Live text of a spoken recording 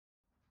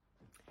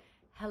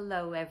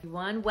Hello,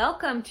 everyone.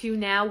 Welcome to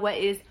now what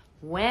is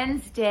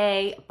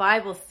Wednesday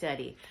Bible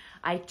study.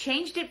 I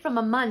changed it from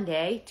a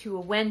Monday to a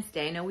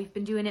Wednesday. Now, we've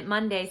been doing it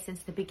Monday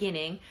since the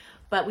beginning,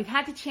 but we've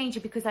had to change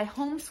it because I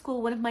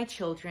homeschool one of my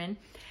children,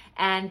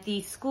 and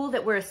the school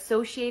that we're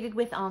associated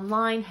with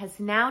online has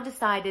now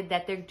decided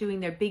that they're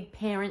doing their big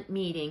parent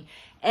meeting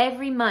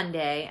every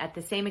Monday at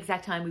the same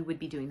exact time we would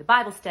be doing the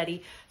Bible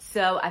study.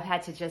 So I've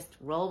had to just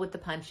roll with the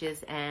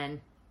punches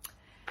and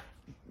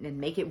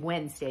make it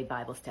Wednesday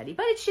Bible study.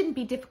 But it shouldn't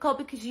be difficult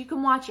because you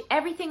can watch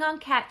everything on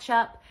catch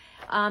up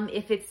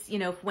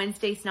if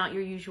Wednesday's not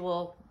your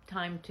usual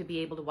time to be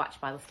able to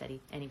watch Bible study.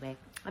 Anyway,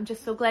 I'm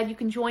just so glad you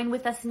can join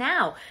with us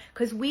now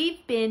because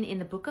we've been in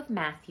the book of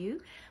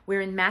Matthew.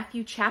 We're in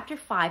Matthew chapter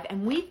 5,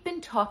 and we've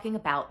been talking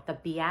about the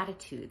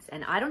Beatitudes.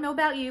 And I don't know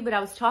about you, but I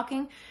was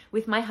talking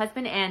with my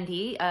husband,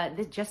 Andy,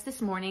 just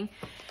this morning.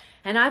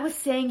 And I was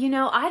saying,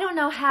 I don't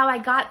know how I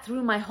got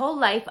through my whole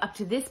life up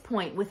to this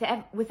point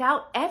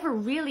without ever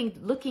really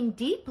looking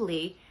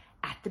deeply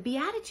at the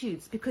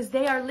Beatitudes, because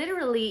they are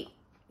literally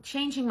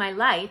changing my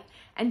life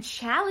and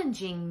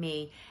challenging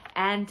me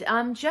and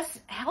just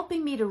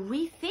helping me to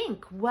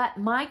rethink what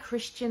my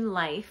Christian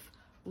life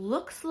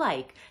looks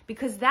like,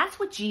 because that's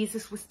what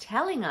Jesus was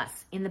telling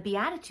us in the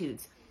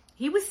Beatitudes.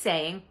 He was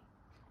saying,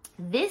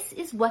 this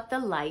is what the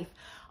life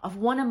of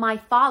one of my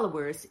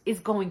followers is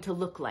going to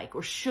look like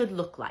or should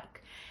look like.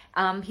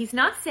 He's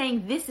not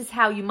saying this is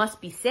how you must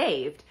be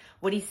saved.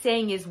 What he's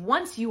saying is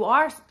once you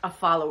are a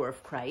follower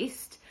of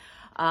Christ,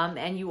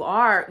 and you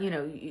are,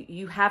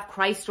 you have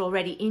Christ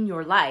already in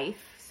your life,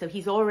 so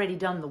he's already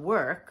done the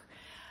work.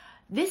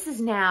 This is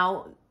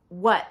now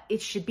what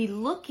it should be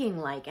looking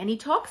like. And he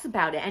talks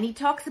about it, and he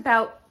talks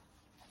about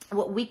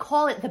what we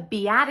call it the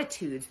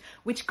Beatitudes,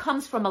 which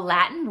comes from a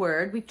Latin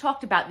word. We've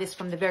talked about this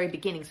from the very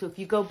beginning. So if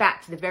you go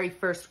back to the very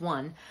first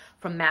one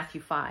from Matthew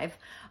 5,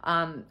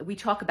 we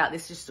talk about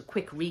this, just a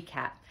quick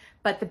recap.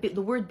 But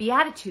the word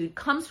beatitude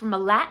comes from a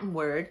Latin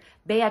word,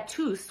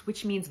 beatus,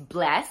 which means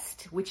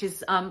blessed, which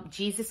is,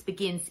 Jesus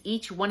begins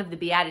each one of the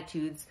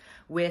Beatitudes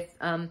with,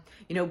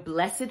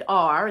 blessed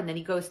are, and then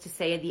he goes to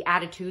say the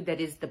attitude that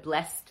is the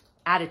blessed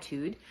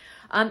attitude.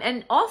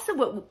 And also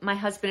what my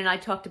husband and I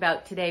talked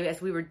about today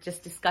as we were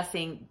just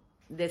discussing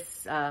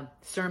this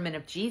sermon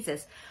of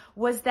Jesus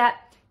was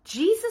that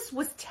Jesus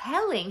was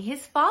telling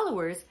his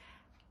followers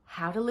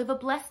how to live a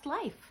blessed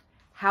life,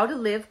 how to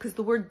live, because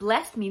the word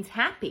blessed means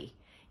happy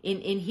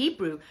in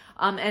Hebrew.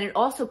 And it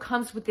also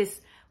comes with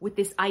this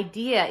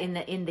idea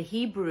in the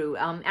Hebrew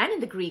and in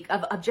the Greek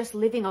of just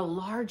living a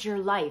larger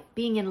life,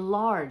 being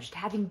enlarged,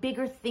 having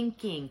bigger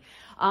thinking,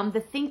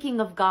 the thinking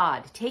of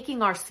God,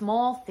 taking our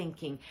small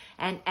thinking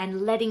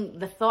and letting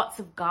the thoughts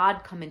of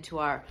God come into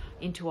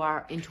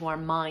our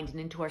mind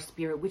and into our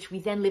spirit, which we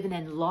then live an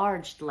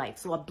enlarged life.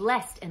 So a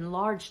blessed,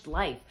 enlarged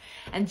life.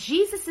 And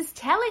Jesus is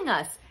telling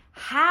us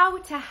how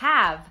to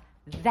have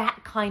that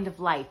kind of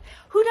life.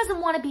 Who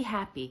doesn't want to be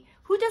happy?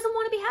 Who doesn't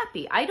want to be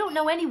happy? I don't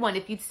know anyone,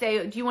 if you'd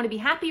say, do you want to be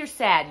happy or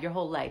sad your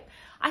whole life?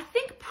 I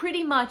think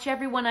pretty much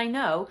everyone I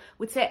know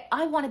would say,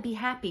 I want to be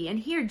happy. And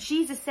here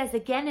Jesus says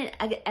again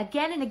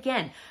and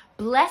again,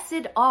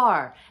 blessed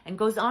are, and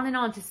goes on and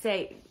on to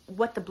say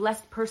what the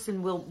blessed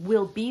person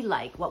will be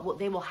like, what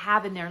they will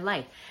have in their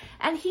life.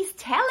 And he's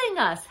telling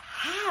us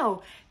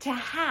how to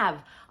have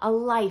a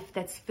life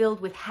that's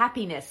filled with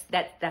happiness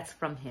that's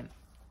from him.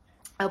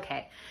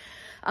 Okay.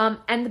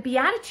 And the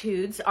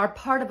Beatitudes are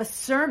part of a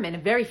sermon, a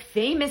very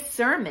famous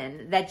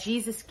sermon that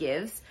Jesus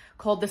gives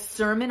called the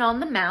Sermon on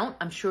the Mount.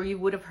 I'm sure you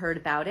would have heard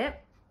about it.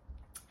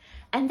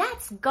 And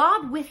that's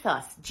God with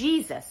us,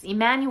 Jesus,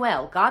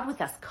 Emmanuel, God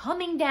with us,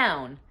 coming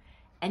down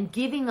and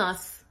giving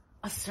us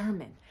a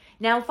sermon.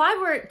 Now, if I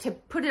were to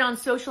put it on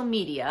social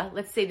media,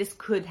 let's say this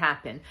could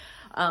happen.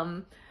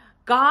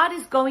 God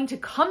is going to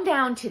come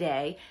down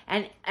today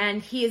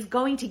and he is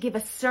going to give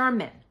a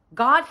sermon.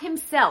 God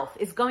himself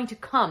is going to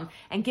come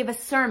and give a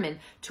sermon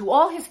to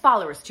all his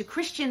followers, to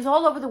Christians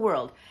all over the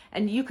world.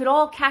 And you could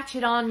all catch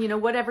it on,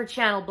 whatever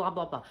channel, blah,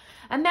 blah, blah.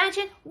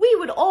 Imagine we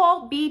would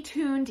all be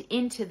tuned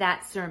into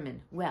that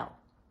sermon. Well,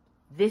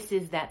 this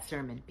is that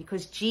sermon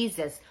because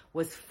Jesus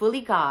was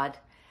fully God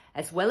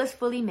as well as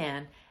fully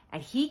man.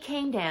 And he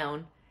came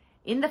down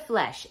in the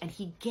flesh and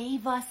he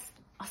gave us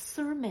a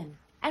sermon.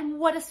 And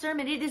what a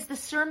sermon. It is the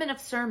sermon of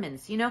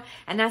sermons,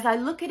 And as I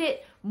look at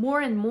it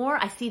more and more,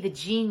 I see the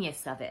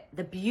genius of it,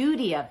 the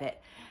beauty of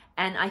it.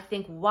 And I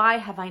think, why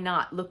have I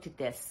not looked at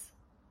this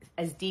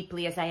as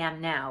deeply as I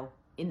am now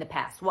in the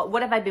past?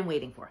 What have I been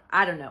waiting for?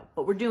 I don't know,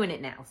 but we're doing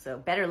it now. So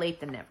better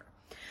late than never.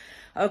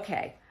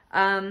 Okay.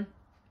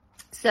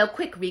 So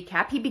quick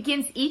recap. He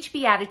begins each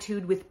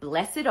beatitude with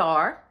blessed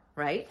are,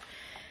 right?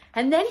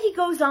 And then he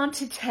goes on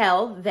to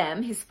tell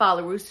them, his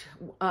followers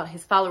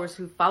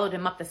who followed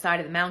him up the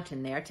side of the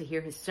mountain there to hear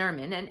his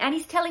sermon. And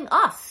he's telling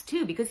us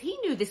too, because he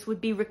knew this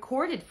would be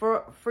recorded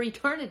for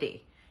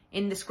eternity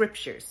in the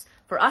scriptures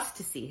for us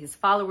to see, his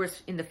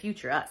followers in the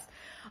future, us.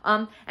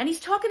 And he's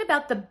talking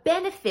about the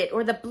benefit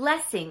or the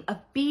blessing of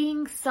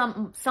being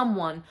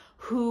someone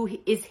who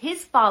is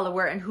his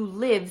follower and who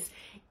lives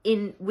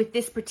with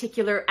this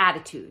particular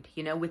attitude,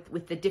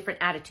 with the different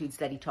attitudes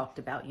that he talked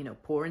about,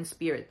 poor in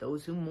spirit,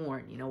 those who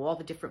mourn, all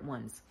the different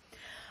ones.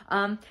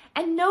 And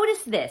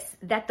notice this,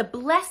 that the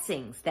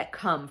blessings that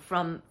come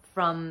from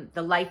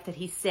the life that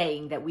he's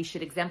saying that we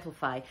should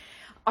exemplify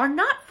are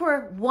not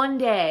for one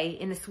day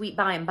in the sweet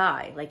by and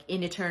by, like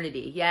in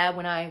eternity. Yeah,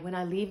 when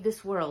I leave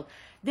this world.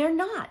 They're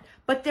not.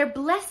 But they're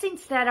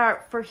blessings that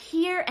are for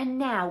here and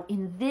now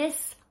in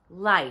this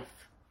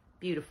life.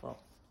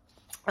 Beautiful.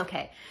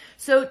 Okay,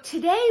 so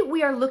today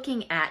we are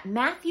looking at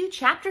Matthew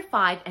chapter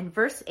 5 and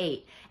verse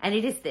 8. And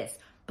it is this: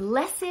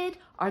 Blessed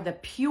are the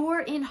pure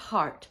in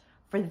heart,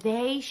 for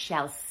they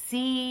shall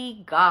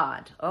see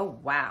God. Oh,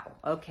 wow.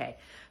 Okay.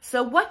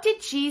 So what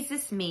did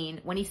Jesus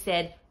mean when he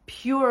said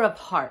pure of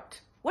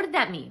heart? What did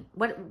that mean?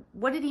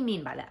 What did he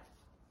mean by that?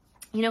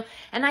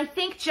 And I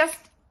think just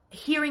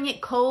hearing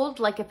it cold,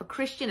 like if a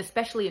Christian,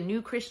 especially a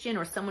new Christian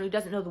or someone who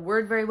doesn't know the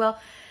word very well,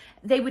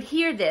 they would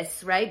hear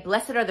this, right?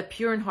 Blessed are the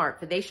pure in heart,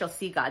 for they shall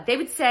see God. They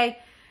would say,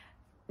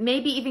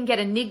 maybe even get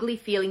a niggly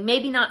feeling,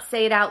 maybe not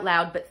say it out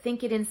loud, but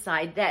think it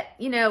inside that,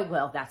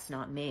 well, that's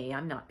not me.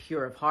 I'm not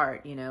pure of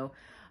heart,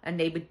 And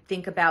they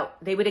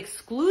would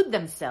exclude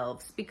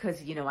themselves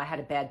because, I had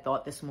a bad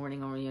thought this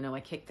morning, or, I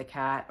kicked the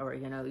cat, or,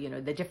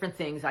 the different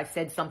things. I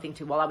said something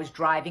while I was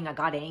driving, I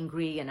got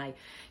angry, and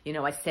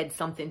I said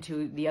something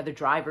to the other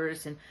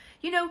drivers, and,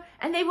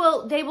 and they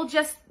will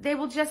just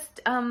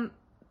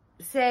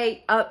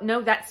say,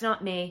 no, that's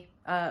not me.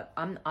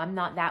 I'm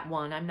not that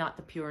one. I'm not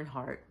the pure in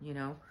heart,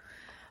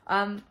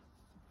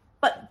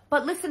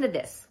 But listen to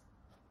this.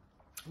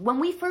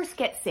 When we first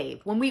get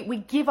saved, when we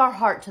give our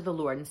heart to the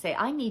Lord and say,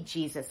 I need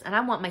Jesus and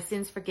I want my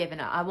sins forgiven,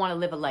 I want to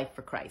live a life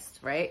for Christ,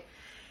 right?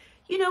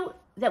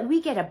 That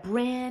we get a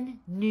brand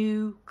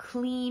new,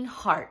 clean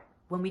heart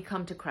when we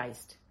come to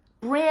Christ.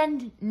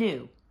 Brand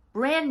new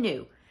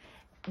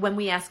when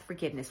we ask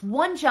forgiveness.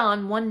 1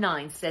 John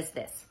 1:9 says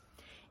this: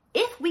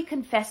 If we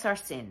confess our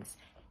sins,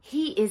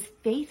 he is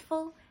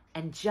faithful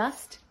and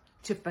just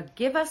to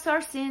forgive us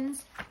our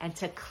sins and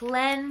to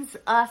cleanse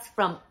us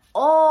from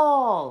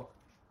all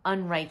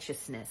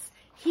unrighteousness.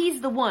 He's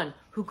the one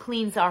who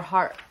cleans our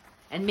heart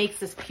and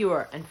makes us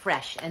pure and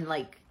fresh and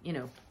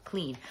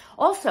clean.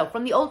 Also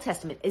from the Old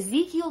Testament,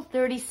 Ezekiel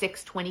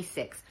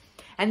 36:26.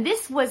 And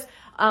this was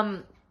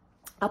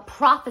a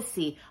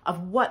prophecy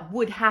of what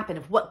would happen,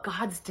 of what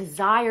God's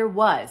desire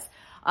was.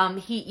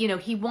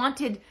 He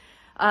wanted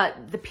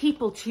the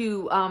people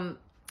to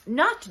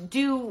not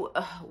do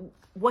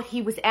what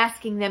he was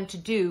asking them to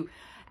do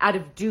out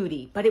of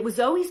duty, but it was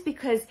always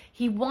because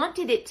he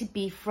wanted it to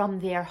be from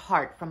their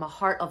heart, from a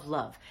heart of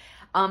love.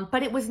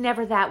 But it was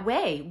never that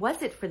way,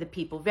 was it, for the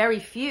people? Very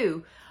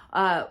few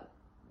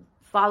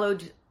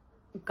followed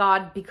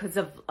God because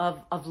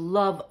of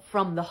love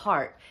from the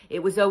heart.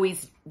 It was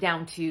always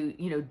down to,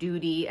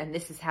 duty, and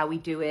this is how we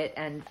do it,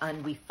 and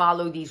we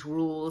follow these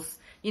rules,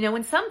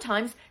 and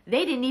sometimes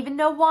they didn't even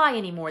know why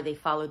anymore they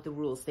followed the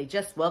rules. They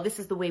just, well, this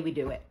is the way we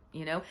do it,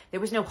 There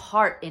was no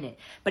heart in it.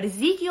 But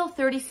Ezekiel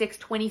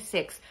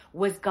 36:26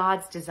 was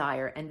God's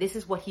desire, and this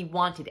is what he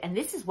wanted, and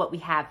this is what we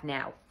have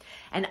now.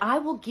 And I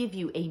will give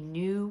you a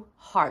new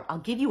heart. I'll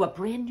give you a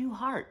brand new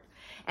heart,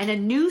 and a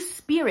new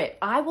spirit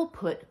I will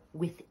put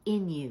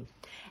within you.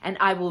 And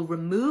I will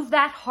remove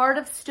that heart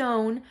of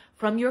stone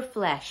from your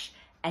flesh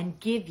and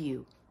give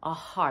you a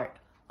heart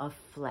of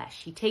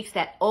flesh. He takes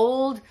that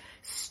old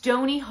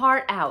stony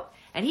heart out,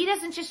 and he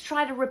doesn't just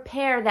try to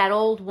repair that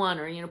old one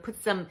or,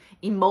 put some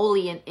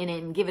emollient in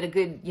it and give it a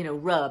good,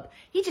 rub.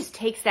 He just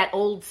takes that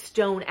old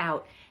stone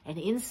out, and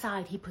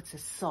inside he puts a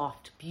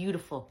soft,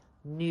 beautiful,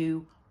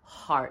 new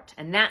heart.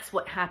 And that's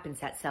what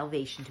happens at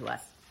salvation to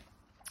us.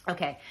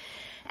 Okay.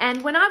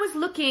 And when I was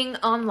looking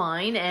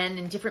online and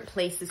in different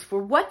places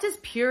for what does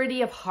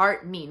purity of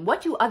heart mean?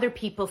 What do other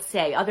people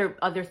say,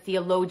 other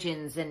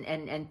theologians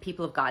and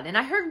people of God? And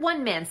I heard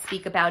one man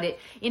speak about it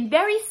in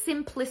very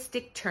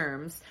simplistic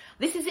terms.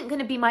 This isn't going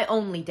to be my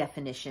only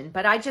definition,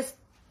 but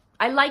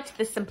I liked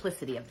the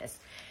simplicity of this.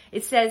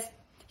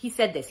 He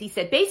said this,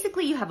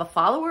 basically you have a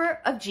follower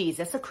of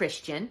Jesus, a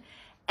Christian,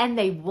 and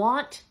they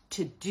want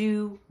to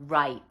do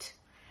right.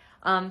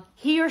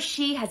 He or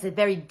she has a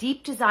very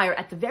deep desire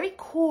at the very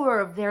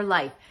core of their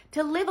life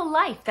to live a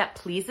life that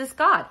pleases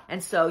God.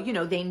 And so,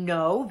 they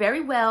know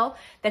very well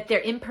that they're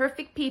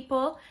imperfect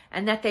people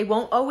and that they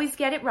won't always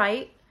get it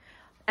right.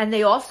 And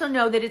they also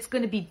know that it's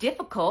going to be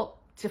difficult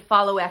to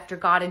follow after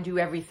God and do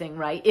everything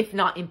right, if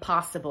not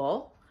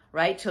impossible,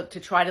 right? To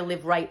try to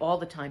live right all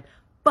the time.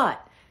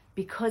 But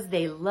because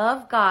they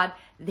love God,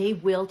 they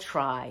will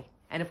try.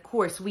 And of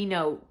course, we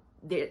know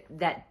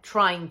that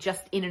trying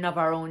just in and of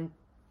our own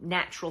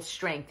natural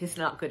strength is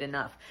not good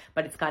enough,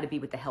 but it's got to be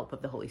with the help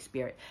of the Holy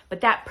Spirit.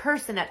 But that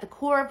person at the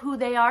core of who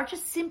they are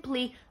just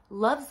simply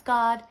loves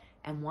God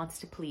and wants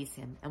to please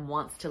him and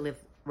wants to live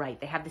right.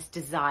 They have this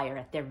desire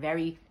at their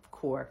very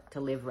core to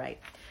live right.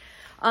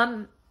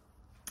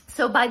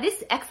 So by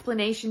this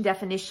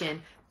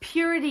definition,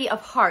 purity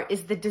of heart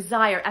is the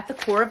desire at the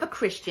core of a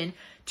Christian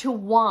to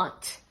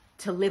want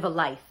to live a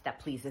life that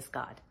pleases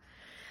God.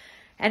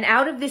 And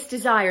out of this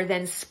desire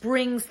then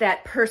springs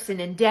that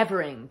person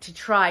endeavoring to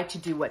try to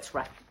do what's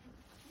right.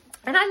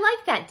 And I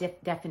like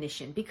that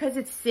definition because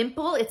it's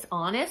simple, it's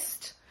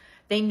honest.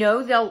 They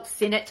know they'll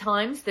sin at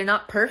times. They're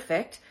not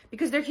perfect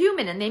because they're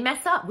human and they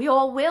mess up. We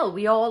all will.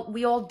 We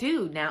all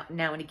do now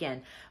and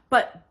again.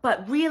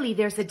 But really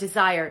there's a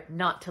desire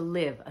not to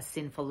live a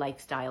sinful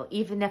lifestyle,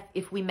 even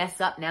if we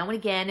mess up now and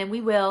again, and we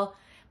will.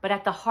 But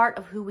at the heart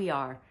of who we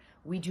are,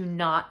 we do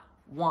not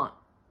want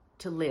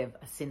to live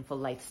a sinful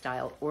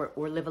lifestyle or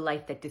live a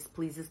life that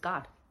displeases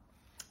God.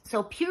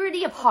 So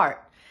purity of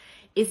heart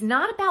is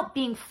not about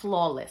being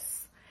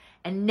flawless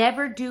and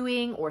never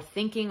doing or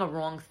thinking a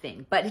wrong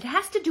thing, but it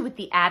has to do with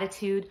the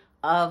attitude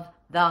of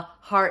the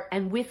heart.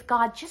 And with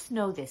God, just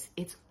know this,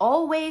 it's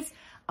always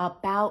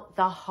about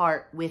the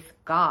heart with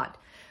God.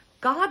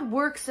 God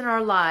works in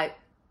our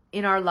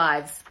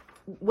lives.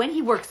 When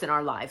he works in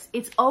our lives,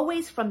 it's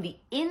always from the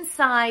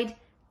inside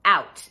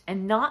out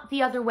and not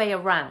the other way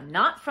around,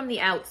 not from the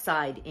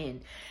outside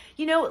in.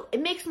 You know,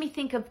 it makes me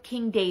think of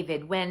King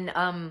David when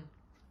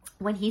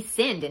he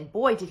sinned, and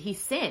boy, did he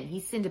sin. He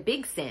sinned a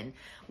big sin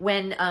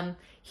when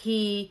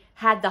he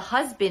had the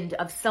husband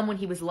of someone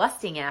he was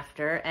lusting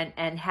after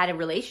and had a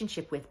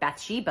relationship with,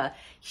 Bathsheba.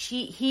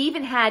 He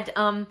even had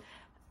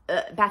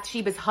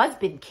Bathsheba's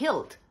husband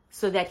killed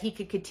so that he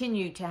could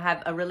continue to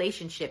have a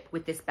relationship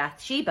with this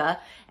Bathsheba,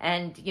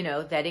 and, you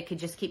know, that it could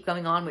just keep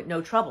going on with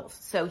no troubles.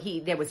 So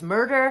there was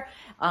murder,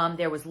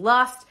 there was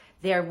lust,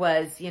 there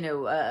was, you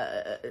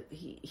know,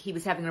 he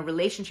was having a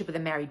relationship with a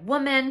married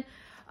woman.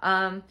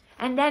 And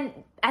then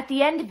at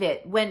the end of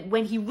it,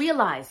 when he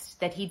realized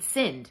that he'd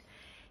sinned,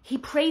 he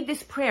prayed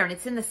this prayer, and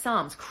it's in the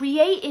Psalms.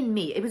 Create in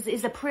me,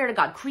 is a prayer to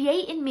God.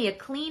 Create in me a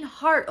clean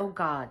heart, O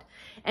God,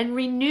 and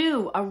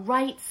renew a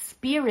right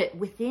spirit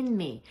within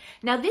me.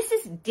 Now this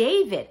is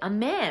David, a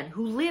man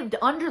who lived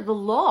under the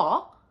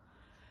law,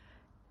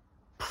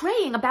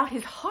 praying about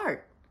his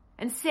heart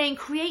and saying,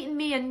 create in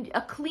me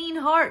a clean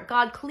heart.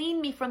 God, clean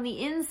me from the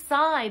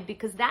inside,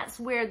 because that's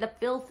where the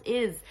filth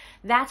is.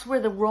 That's where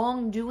the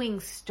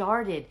wrongdoing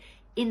started,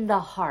 in the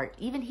heart.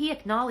 Even he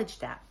acknowledged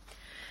that.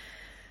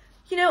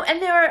 You know,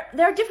 and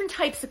there are different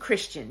types of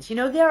Christians. You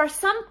know, there are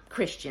some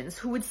Christians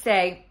who would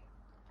say,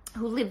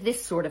 who live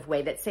this sort of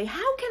way, that say,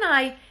 how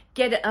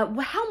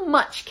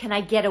much can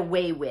I get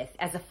away with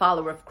as a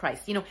follower of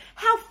Christ? You know,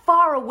 how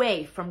far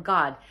away from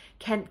God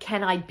can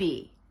I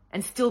be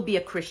and still be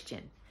a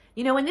Christian?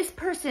 You know, and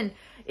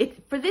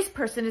for this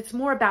person, it's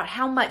more about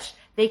how much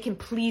they can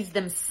please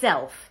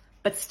themselves,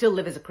 but still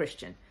live as a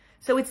Christian.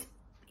 So it's,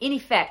 in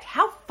effect,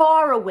 how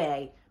far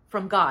away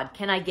from God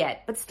can I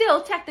get, but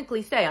still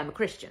technically say I'm a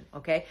Christian,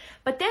 okay?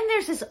 But then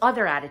there's this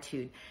other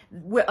attitude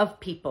of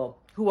people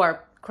who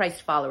are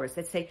Christ followers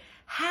that say,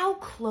 how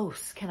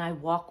close can I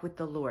walk with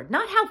the Lord?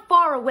 Not how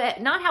far away,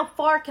 not how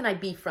far can I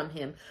be from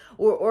him,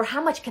 or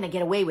how much can I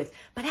get away with,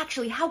 but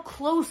actually how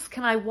close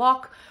can I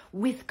walk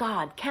with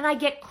God? Can I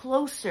get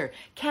closer?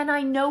 Can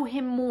I know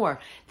him more?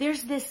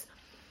 There's this,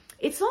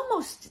 it's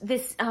almost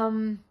this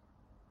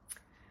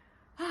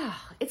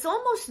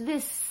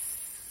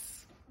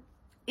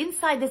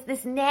inside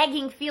this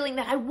nagging feeling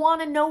that I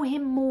want to know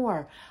him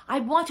more.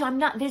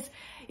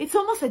 It's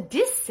almost a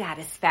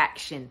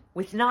dissatisfaction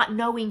with not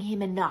knowing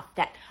him enough,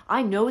 that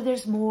I know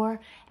there's more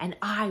and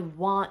I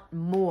want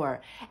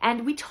more.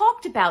 And we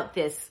talked about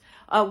this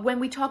when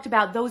we talked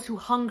about those who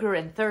hunger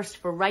and thirst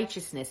for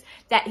righteousness,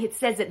 that it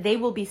says that they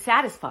will be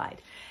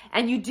satisfied.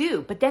 And you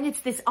do, but then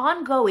it's this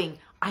ongoing,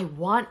 I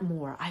want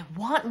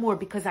more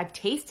because I've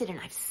tasted and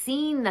I've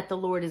seen that the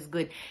Lord is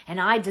good and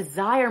I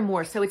desire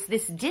more. So it's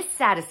this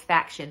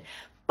dissatisfaction,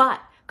 but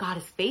God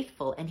is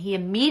faithful and he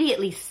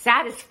immediately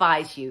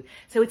satisfies you.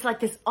 So it's like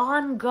this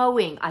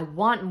ongoing, I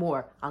want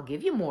more. I'll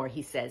give you more,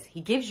 he says.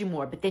 He gives you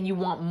more, but then you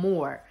want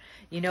more,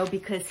 you know,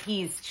 because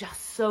he's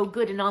just so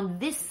good. And on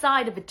this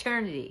side of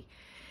eternity,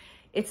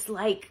 it's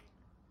like,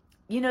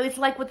 you know, it's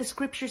like what the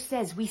scripture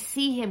says. We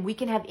see him, we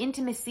can have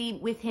intimacy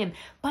with him,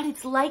 but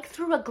it's like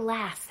through a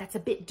glass that's a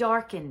bit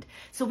darkened.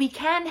 So we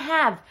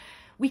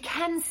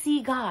can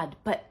see God,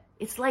 but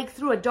it's like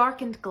through a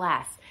darkened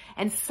glass.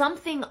 And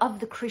something of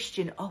the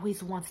Christian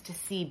always wants to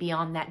see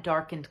beyond that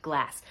darkened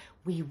glass.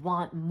 We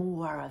want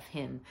more of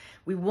him.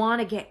 We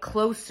want to get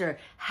closer.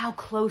 How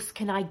close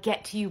can I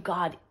get to you,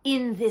 God,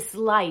 in this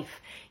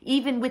life?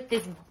 Even with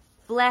this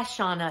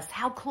flesh on us,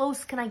 how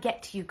close can I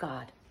get to you,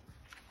 God?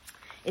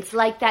 It's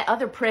like that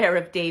other prayer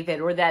of David,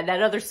 or that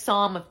other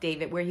Psalm of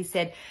David, where he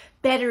said,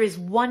 better is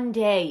one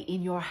day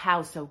in your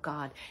house, O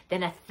God, than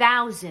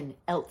 1,000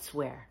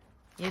 elsewhere.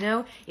 You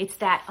know, it's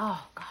that,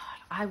 oh God,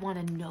 I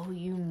want to know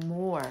you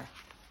more.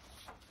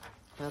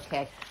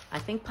 Okay, I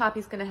think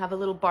Poppy's going to have a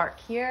little bark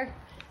here.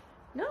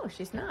 No,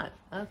 she's not.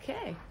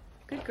 Okay,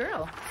 good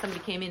girl.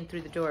 Somebody came in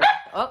through the door.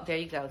 Oh, there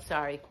you go.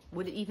 Sorry.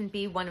 Would it even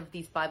be one of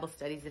these Bible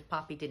studies if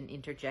Poppy didn't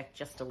interject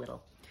just a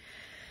little?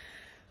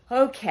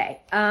 Okay,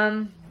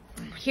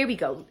 here we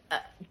go.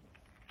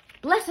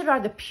 Blessed are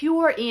the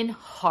pure in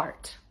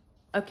heart.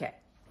 Okay,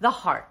 the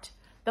heart.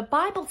 The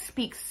Bible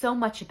speaks so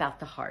much about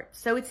the heart.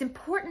 So it's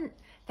important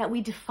that we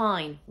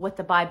define what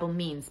the Bible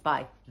means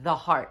by the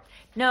heart.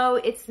 No,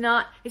 it's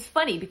not. It's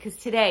funny because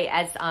today,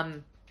 as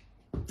I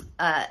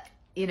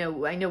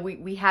know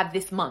we have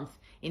this month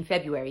in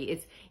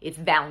February. It's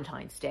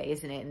Valentine's Day,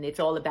 isn't it? And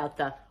it's all about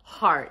the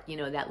heart,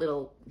 that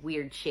little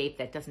weird shape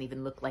that doesn't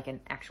even look like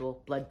an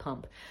actual blood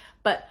pump.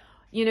 But,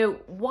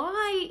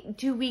 why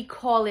do we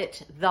call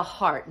it the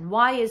heart? And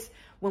why is,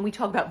 when we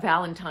talk about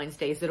Valentine's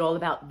Day, is it all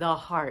about the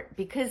heart?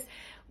 Because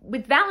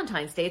with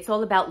Valentine's Day, it's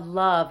all about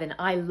love and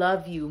I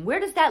love you. And where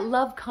does that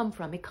love come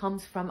from? It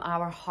comes from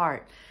our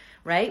heart,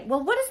 right?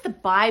 Well, what does the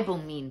Bible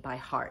mean by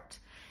heart?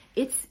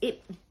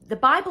 The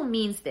Bible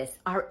means this: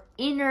 our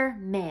inner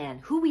man,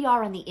 who we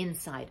are on the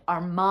inside,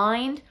 our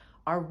mind,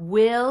 our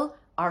will,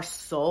 our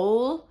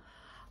soul,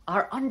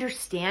 our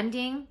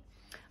understanding,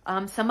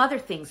 some other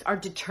things, our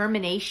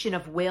determination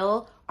of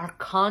will, our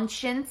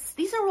conscience.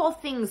 These are all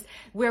things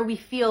where we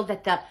feel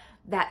that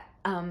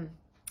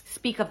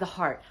speak of the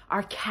heart.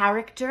 Our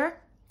character,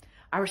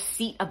 our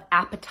seat of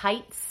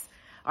appetites,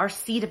 our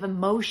seat of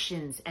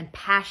emotions and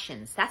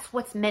passions. That's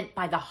what's meant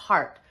by the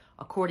heart,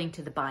 according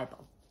to the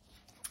Bible.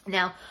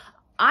 Now,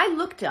 I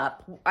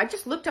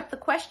just looked up the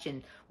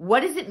question,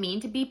 what does it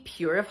mean to be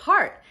pure of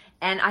heart?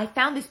 And I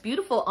found this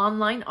beautiful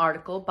online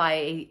article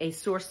by a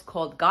source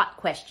called Got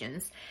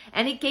Questions,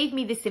 and it gave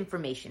me this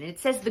information. And it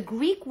says the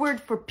Greek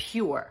word for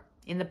pure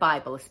in the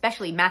Bible,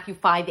 especially Matthew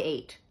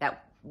 5:8,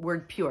 that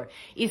word pure,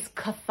 is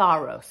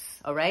katharos,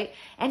 all right?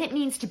 And it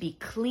means to be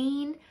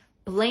clean,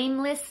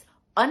 blameless,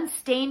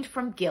 unstained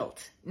from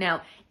guilt.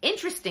 Now,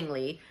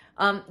 interestingly,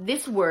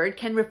 this word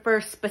can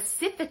refer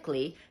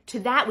specifically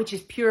to that which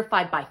is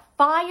purified by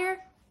fire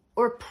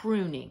or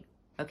pruning,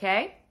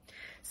 okay?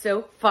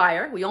 So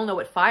fire, we all know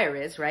what fire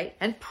is, right?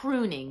 And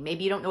pruning,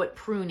 maybe you don't know what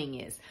pruning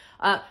is.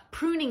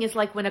 Pruning is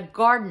like when a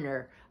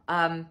gardener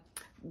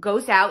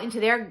goes out into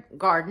their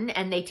garden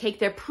and they take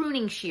their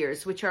pruning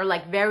shears, which are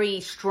like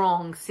very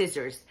strong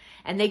scissors,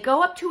 and they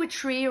go up to a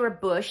tree or a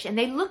bush and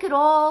they look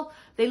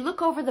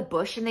over the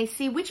bush and they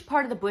see which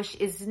part of the bush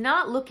is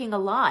not looking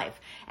alive,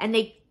 and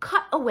they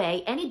cut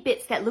away any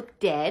bits that look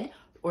dead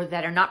or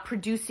that are not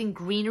producing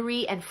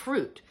greenery and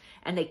fruit.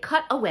 And they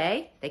cut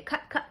away, they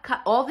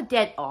cut all the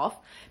dead off,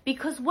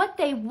 because what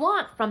they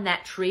want from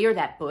that tree or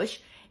that bush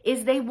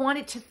is they want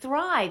it to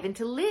thrive and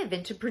to live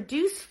and to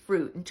produce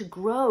fruit and to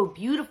grow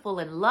beautiful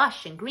and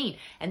lush and green.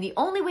 And the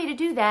only way to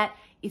do that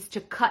is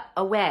to cut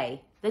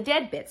away the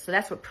dead bits. So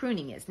that's what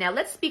pruning is. Now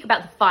let's speak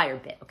about the fire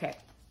bit, okay?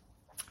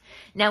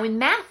 Now in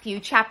Matthew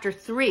chapter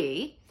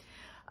 3,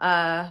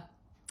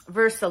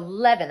 verse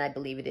 11, I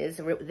believe it is,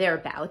 or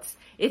thereabouts,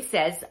 it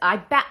says,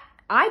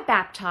 I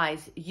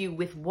baptize you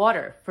with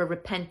water for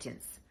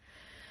repentance.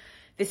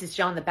 This is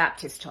John the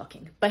Baptist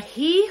talking. But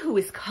he who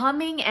is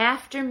coming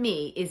after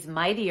me is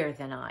mightier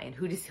than I. And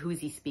who is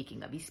he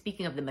speaking of? He's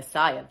speaking of the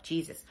Messiah, of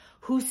Jesus,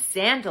 whose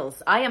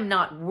sandals I am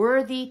not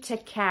worthy to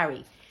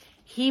carry.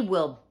 He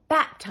will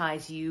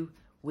baptize you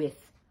with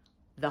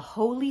the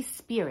Holy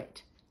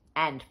Spirit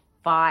and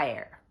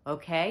fire.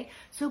 Okay?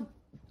 So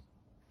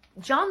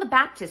John the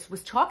Baptist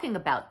was talking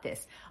about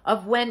this,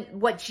 of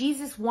what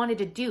Jesus wanted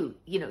to do.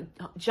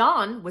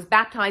 John was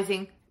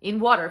baptizing in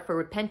water for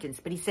repentance,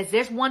 but he says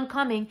there's one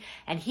coming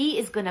and he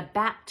is going to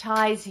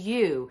baptize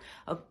you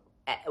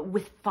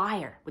with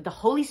fire, with the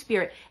Holy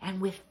Spirit and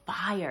with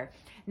fire.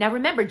 Now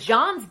remember,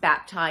 John's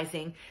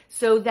baptizing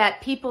so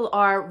that people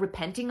are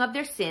repenting of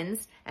their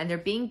sins and they're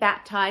being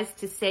baptized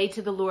to say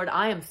to the Lord,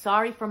 I am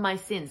sorry for my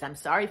sins. I'm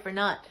sorry for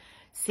not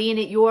seeing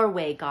it your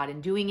way, God,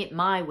 and doing it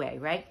my way,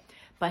 right?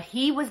 But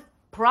he was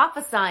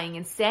prophesying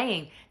and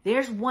saying,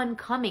 there's one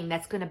coming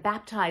that's going to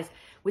baptize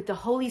with the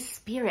Holy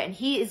Spirit, and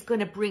he is going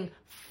to bring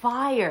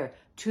fire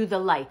to the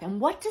life.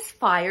 And what does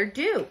fire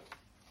do?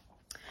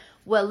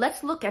 Well,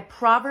 let's look at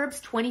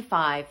Proverbs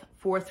 25,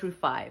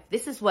 4-5.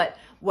 This is what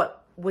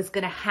was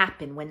going to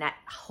happen when that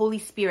Holy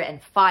Spirit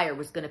and fire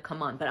was going to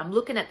come on. But I'm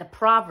looking at the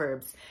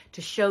Proverbs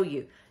to show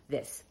you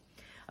this.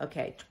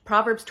 Okay,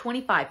 Proverbs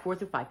 25,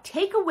 4-5.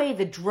 Take away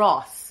the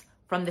dross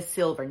from the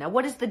silver. Now,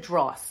 what is the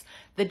dross?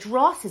 The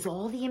dross is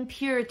all the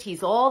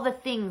impurities, all the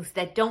things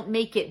that don't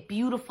make it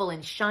beautiful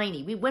and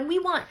shiny. When we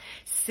want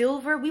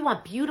silver, we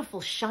want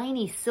beautiful,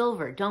 shiny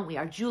silver, don't we?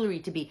 Our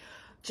jewelry to be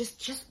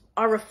just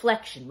our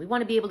reflection. We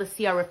want to be able to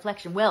see our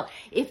reflection. Well,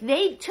 if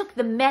they took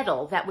the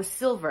metal that was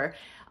silver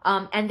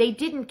and they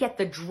didn't get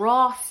the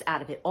dross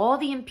out of it, all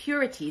the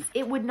impurities,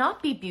 it would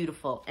not be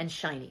beautiful and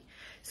shiny.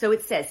 So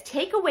it says,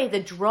 take away the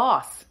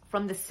dross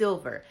from the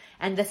silver,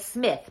 and the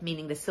smith,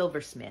 meaning the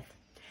silversmith,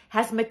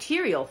 has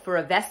material for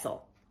a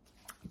vessel.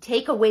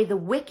 Take away the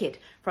wicked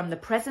from the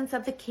presence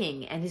of the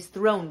king, and his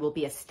throne will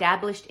be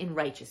established in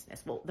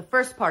righteousness. Well, the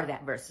first part of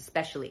that verse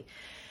especially.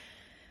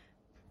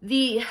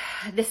 The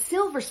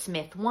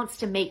silversmith wants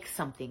to make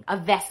something, a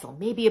vessel,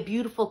 maybe a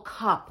beautiful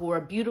cup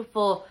or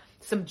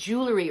some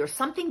jewelry or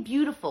something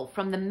beautiful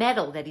from the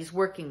metal that he's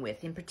working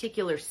with, in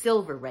particular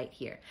silver right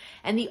here.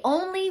 And the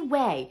only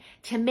way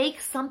to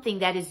make something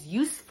that is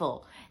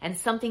useful and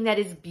something that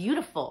is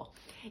beautiful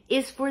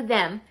is for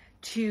them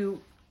to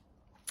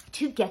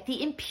get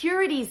the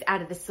impurities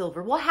out of the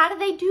silver. Well, how do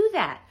they do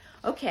that?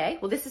 Okay,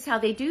 well, this is how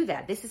they do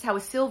that. This is how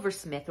a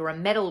silversmith or a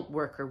metal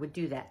worker would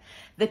do that.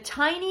 The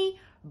tiny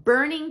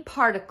burning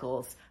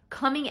particles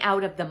coming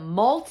out of the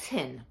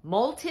molten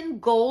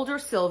gold or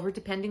silver,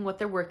 depending what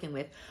they're working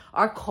with,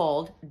 are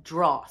called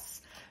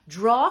dross.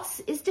 Dross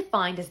is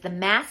defined as the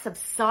mass of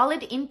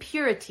solid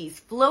impurities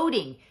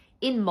floating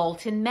in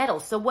molten metal.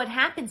 So what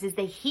happens is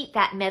they heat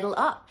that metal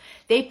up.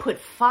 They put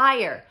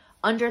fire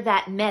under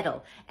that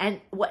metal.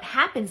 And what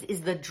happens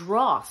is the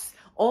dross,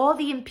 all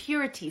the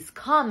impurities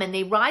come and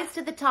they rise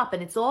to the top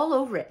and it's all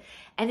over it.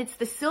 And it's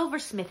the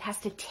silversmith has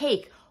to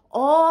take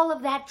all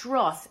of that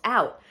dross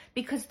out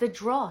because the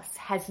dross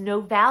has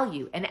no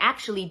value and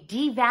actually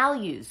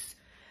devalues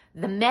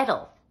the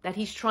metal that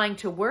he's trying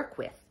to work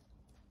with.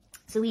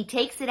 So he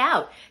takes it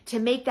out to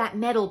make that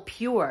metal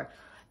pure.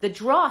 The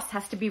dross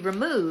has to be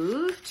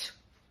removed.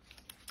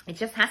 It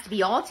just has to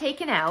be all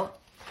taken out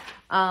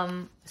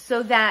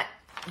so that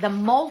the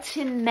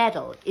molten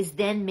metal is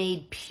then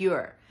made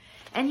pure.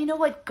 And you know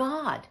what?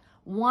 God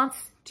wants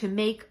to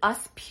make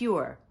us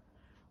pure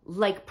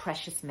like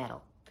precious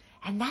metal.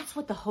 And that's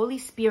what the Holy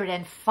Spirit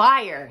and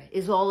fire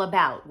is all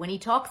about when he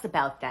talks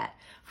about that.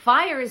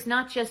 Fire is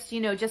not just,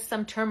 just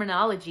some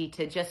terminology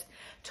to just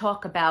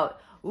talk about,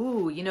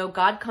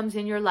 God comes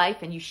in your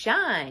life and you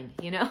shine,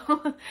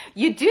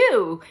 You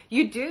do.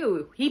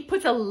 He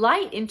puts a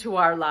light into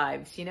our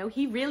lives,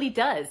 he really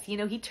does.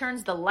 He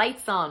turns the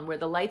lights on where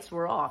the lights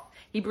were off.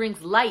 He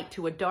brings light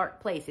to a dark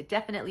place. It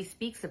definitely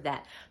speaks of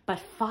that. But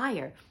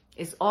fire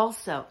is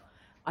also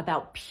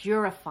about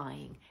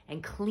purifying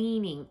and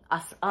cleaning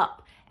us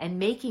up and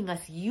making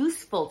us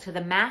useful to the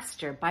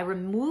master by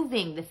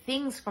removing the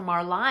things from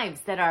our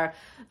lives that are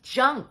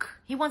junk.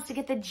 He wants to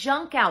get the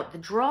junk out, the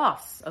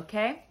dross,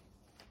 okay?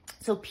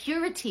 So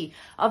purity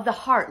of the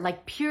heart,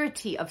 like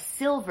purity of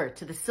silver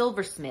to the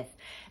silversmith,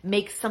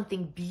 makes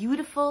something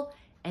beautiful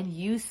and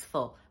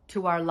useful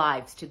to our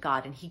lives, to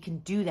God. And he can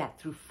do that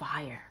through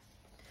fire.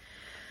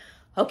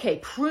 Okay,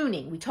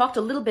 pruning. We talked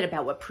a little bit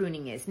about what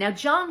pruning is. Now,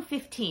 John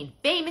 15,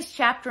 famous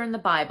chapter in the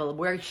Bible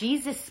where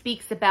Jesus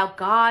speaks about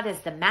God as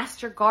the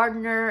master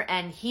gardener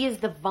and he is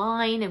the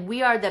vine and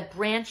we are the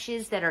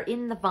branches that are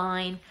in the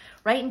vine,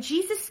 right? And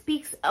Jesus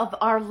speaks of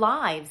our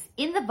lives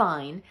in the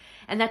vine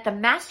and that the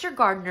master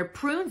gardener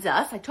prunes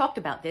us, I talked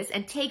about this,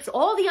 and takes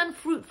all the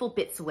unfruitful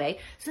bits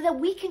away so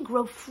that we can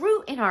grow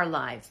fruit in our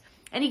lives.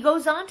 And he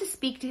goes on to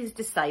speak to his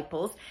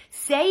disciples,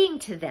 saying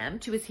to them,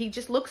 he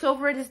just looks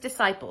over at his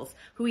disciples,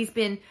 who he's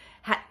been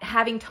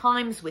having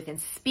times with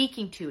and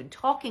speaking to and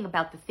talking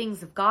about the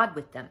things of God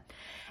with them.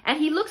 And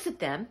he looks at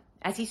them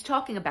as he's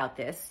talking about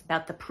this,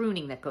 about the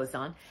pruning that goes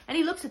on. And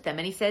he looks at them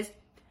and he says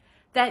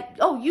that,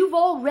 you've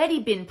already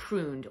been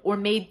pruned or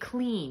made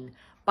clean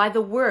by the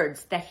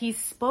words that he's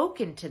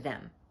spoken to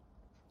them.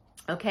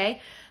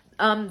 Okay?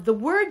 The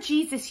word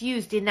Jesus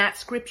used in that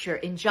scripture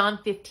in John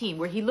 15,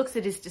 where he looks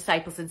at his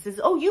disciples and says,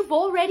 you've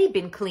already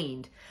been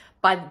cleaned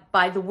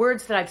by the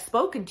words that I've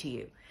spoken to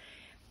you.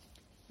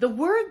 The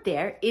word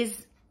there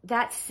is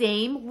that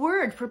same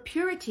word for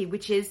purity,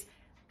 which is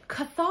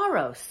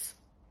katharos,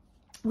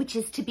 which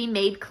is to be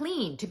made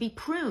clean, to be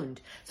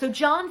pruned. So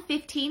John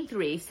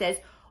 15:3 says,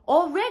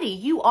 already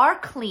you are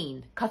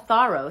clean,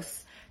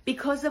 katharos,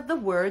 because of the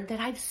word that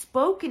I've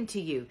spoken to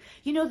you.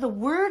 The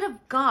word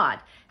of God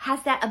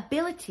has that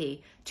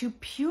ability to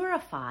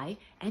purify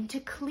and to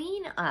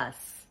clean us.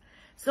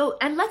 So,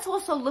 and let's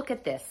also look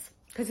at this,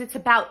 because it's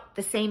about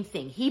the same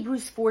thing.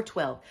 Hebrews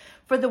 4:12.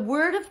 For the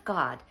word of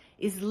God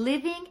is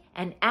living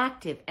and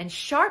active and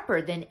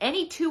sharper than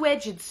any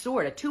two-edged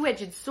sword. A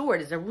two-edged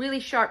sword is a really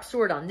sharp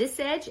sword on this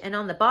edge and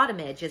on the bottom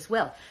edge as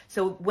well.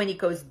 So when it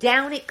goes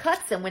down, it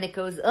cuts, and when it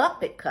goes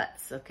up, it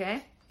cuts,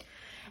 okay?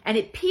 And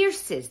it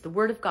pierces, the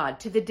word of God,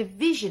 to the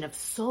division of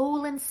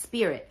soul and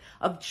spirit,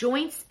 of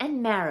joints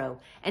and marrow,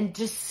 and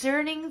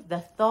discerning the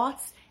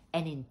thoughts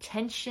and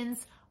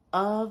intentions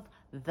of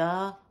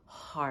the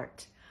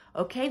heart.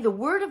 Okay, the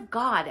word of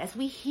God, as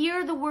we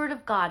hear the word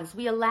of God, as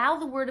we allow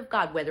the word of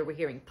God, whether we're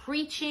hearing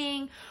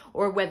preaching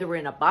or whether we're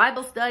in a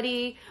Bible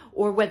study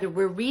or whether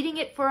we're reading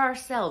it for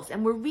ourselves,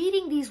 and we're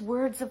reading these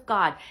words of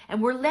God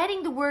and we're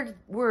letting the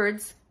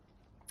words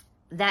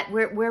that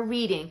we're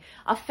reading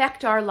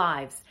affect our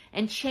lives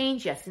and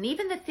change us. And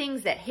even the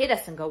things that hit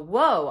us and go,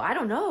 whoa, I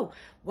don't know.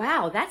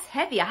 Wow, that's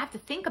heavy. I have to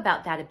think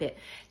about that a bit.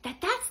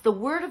 That's the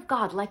word of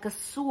God, like a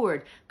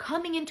sword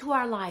coming into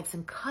our lives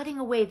and cutting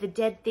away the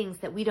dead things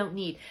that we don't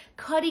need,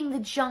 cutting the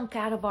junk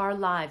out of our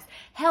lives,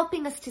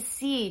 helping us to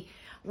see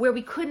where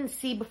we couldn't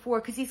see before,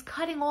 because he's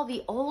cutting all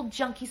the old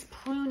junk. He's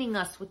pruning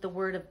us with the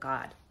word of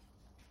God.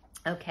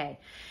 Okay.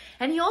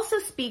 And he also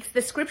speaks,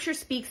 the scripture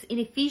speaks in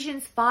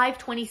Ephesians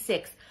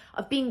 5:26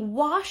 of being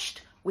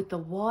washed with the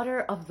water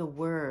of the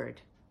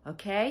word.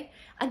 Okay?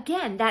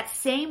 Again, that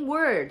same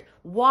word,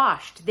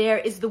 washed, there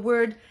is the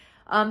word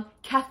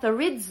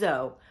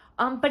katharizo,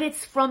 but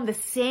it's from the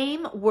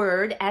same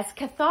word as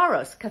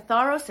katharos.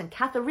 Katharos and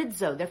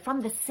katharizo, they're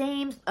from the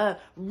same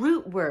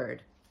root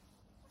word,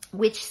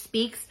 which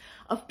speaks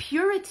of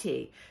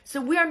purity.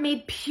 So we are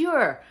made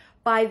pure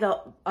by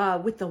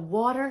with the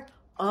water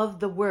of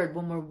the word,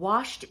 when we're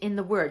washed in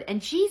the word.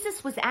 And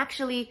Jesus was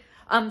actually,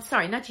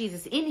 not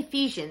Jesus, in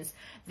Ephesians,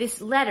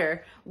 this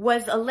letter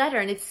was a letter,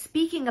 and it's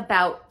speaking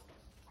about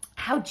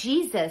how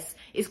Jesus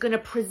is going to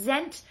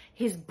present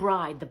his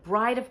bride, the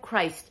bride of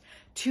Christ,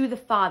 to the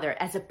Father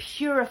as a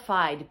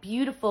purified,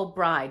 beautiful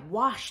bride,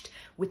 washed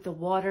with the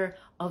water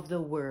of the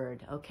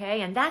word,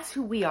 okay? And that's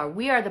who we are.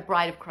 We are the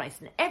bride of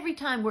Christ. And every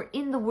time we're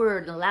in the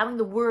word and allowing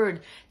the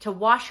word to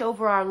wash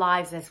over our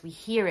lives as we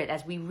hear it,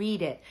 as we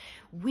read it,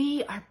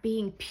 we are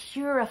being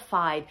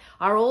purified.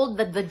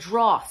 The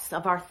dross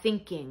of our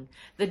thinking,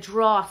 the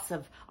dross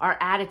of our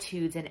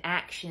attitudes and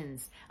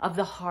actions of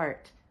the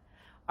heart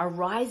are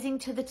rising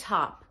to the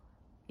top.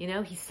 You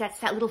know, he sets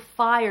that little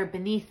fire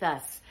beneath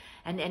us.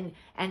 And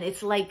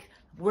it's like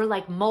we're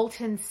like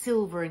molten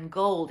silver and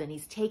gold, and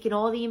he's taken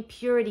all the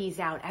impurities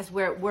out as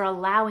we're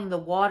allowing the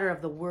water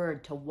of the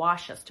word to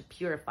wash us, to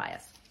purify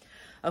us.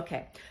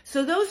 Okay,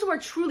 so those who are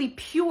truly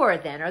pure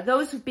then are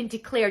those who've been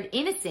declared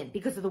innocent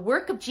because of the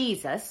work of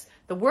Jesus,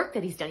 the work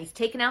that he's done. He's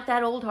taken out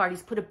that old heart.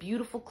 He's put a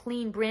beautiful,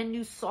 clean, brand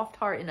new, soft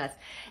heart in us.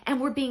 And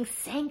we're being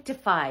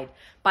sanctified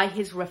by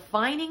his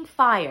refining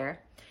fire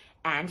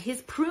and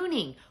his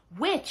pruning,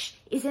 which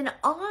is an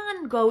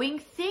ongoing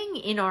thing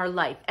in our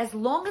life. As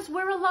long as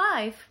we're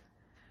alive,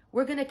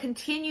 we're going to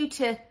continue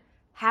to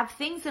have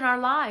things in our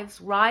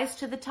lives rise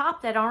to the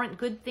top that aren't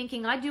good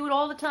thinking. I do it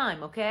all the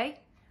time, okay?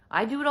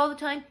 I do it all the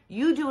time.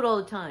 You do it all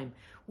the time.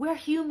 We're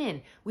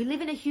human. We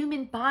live in a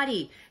human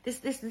body.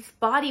 This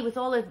body with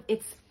all of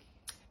its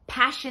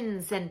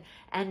passions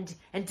and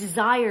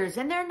desires,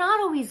 and they're not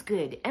always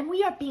good. And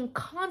we are being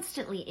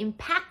constantly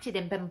impacted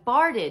and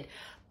bombarded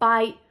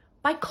by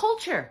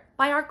culture,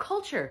 by our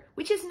culture,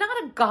 which is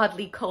not a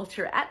godly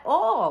culture at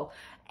all.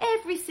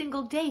 Every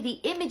single day, the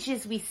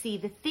images we see,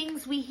 the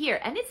things we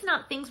hear, and it's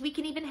not things we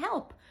can even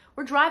help.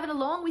 We're driving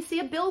along, we see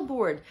a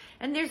billboard,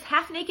 and there's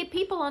half-naked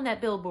people on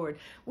that billboard.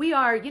 We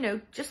are,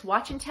 just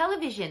watching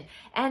television,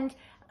 and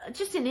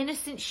just an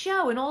innocent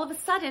show, and all of a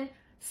sudden,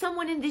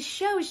 someone in this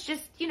show is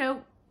just,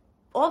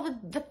 all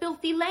the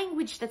filthy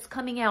language that's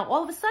coming out.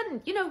 All of a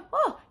sudden, you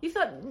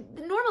thought,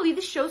 normally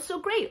this show's so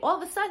great.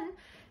 All of a sudden,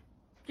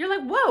 you're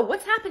like, whoa,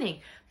 what's happening?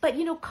 But,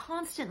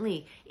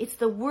 constantly, it's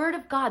the word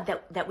of God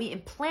that we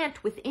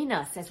implant within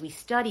us as we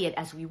study it,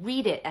 as we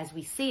read it, as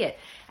we see it,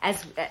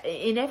 as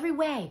in every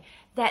way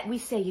that we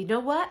say, you know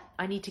what?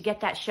 I need to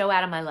get that show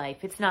out of my life.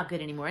 It's not good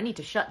anymore. I need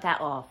to shut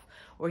that off.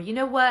 Or you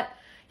know what?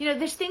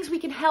 There's things we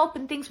can help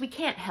and things we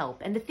can't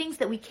help. And the things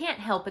that we can't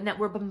help and that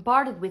we're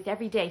bombarded with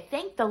every day,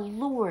 thank the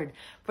Lord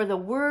for the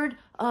word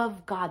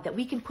of God that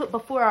we can put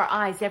before our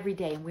eyes every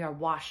day, and we are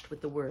washed with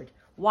the word.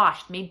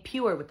 Washed, made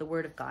pure with the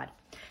word of God.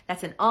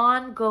 That's an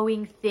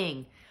ongoing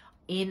thing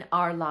in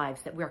our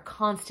lives, that we're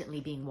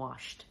constantly being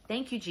washed.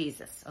 Thank you,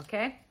 Jesus.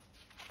 Okay?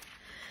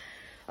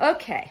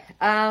 Okay.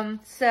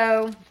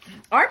 So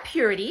our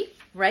purity,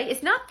 right,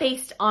 is not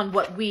based on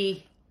what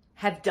we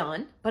have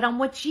done, but on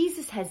what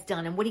Jesus has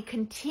done and what he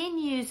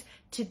continues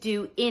to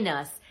do in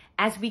us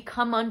as we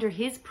come under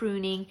his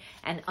pruning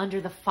and under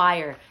the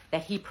fire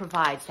that he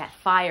provides, that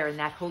fire and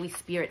that Holy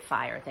Spirit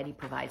fire that he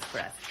provides for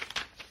us.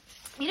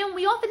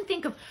 We often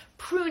think of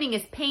pruning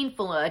as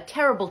painful, a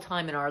terrible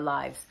time in our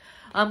lives.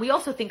 We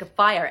also think of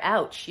fire,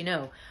 ouch,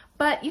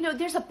 But,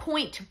 there's a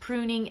point to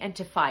pruning and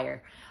to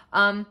fire.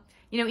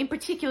 In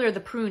particular, the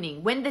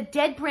pruning. When the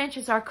dead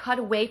branches are cut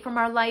away from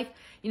our life,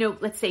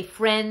 let's say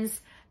friends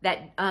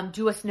that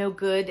do us no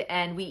good,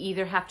 and we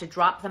either have to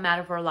drop them out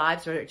of our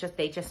lives, or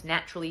they just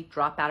naturally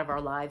drop out of our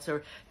lives,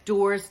 or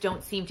doors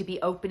don't seem to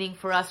be opening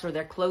for us, or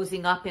they're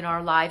closing up in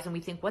our lives, and we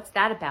think, what's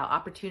that about?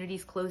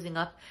 Opportunities closing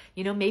up.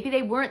 Maybe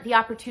they weren't the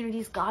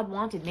opportunities God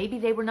wanted. Maybe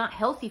they were not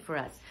healthy for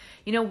us.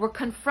 We're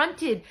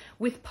confronted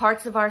with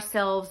parts of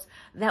ourselves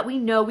that we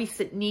know we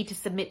need to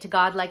submit to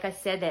God. Like I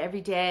said, that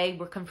every day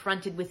we're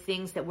confronted with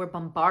things that we're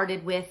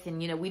bombarded with, and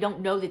we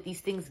don't know that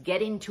these things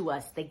get into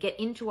us. They get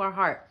into our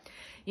heart.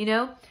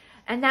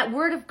 And that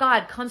word of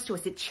God comes to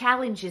us. It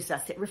challenges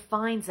us. It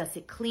refines us.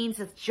 It cleans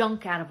the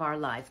junk out of our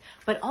lives.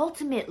 But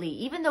ultimately,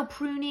 even though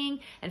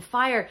pruning and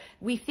fire,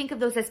 we think of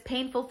those as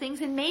painful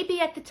things, and maybe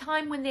at the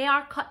time when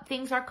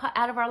things are cut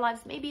out of our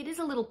lives, maybe it is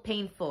a little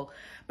painful.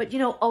 But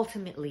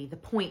ultimately, the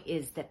point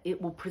is that it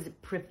will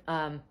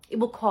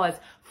cause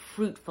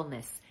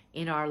fruitfulness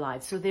in our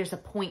lives. So there's a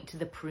point to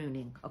the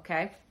pruning.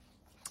 Okay.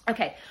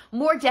 Okay.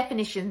 More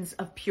definitions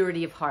of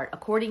purity of heart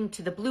according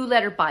to the Blue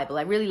Letter Bible.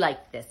 I really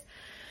like this.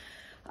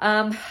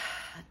 In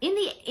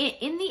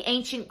the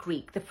ancient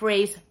Greek, the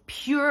phrase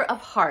pure of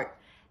heart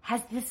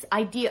has this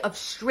idea of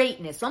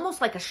straightness,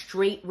 almost like a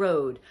straight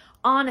road,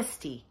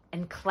 honesty,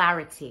 and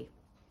clarity.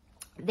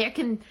 There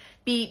can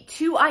be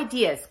two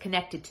ideas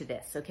connected to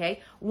this,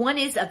 okay? One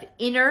is of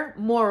inner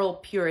moral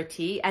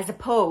purity as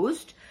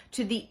opposed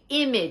to the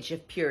image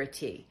of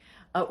purity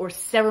or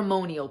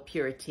ceremonial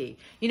purity.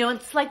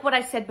 It's like what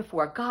I said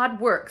before.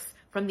 God works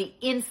from the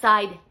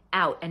inside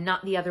out and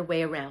not the other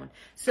way around.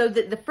 So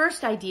the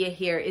first idea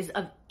here is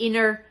of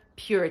inner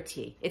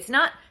purity. It's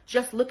not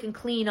just looking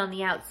clean on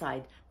the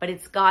outside, but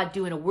it's God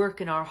doing a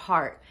work in our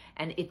heart,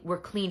 and we're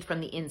clean from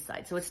the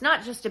inside. So it's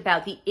not just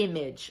about the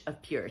image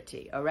of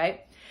purity, all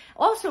right?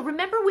 Also,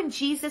 remember when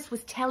Jesus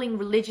was telling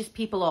religious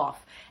people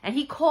off, and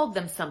he called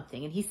them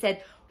something, and he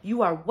said,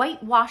 you are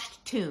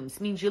whitewashed tombs.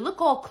 Means you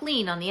look all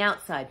clean on the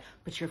outside,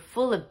 but you're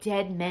full of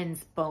dead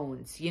men's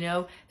bones, you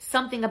know?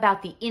 Something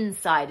about the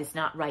inside is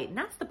not right. And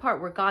that's the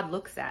part where God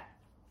looks at,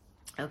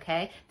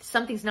 okay?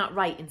 Something's not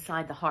right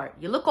inside the heart.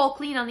 You look all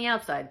clean on the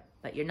outside,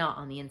 but you're not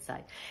on the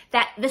inside.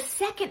 That the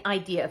second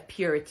idea of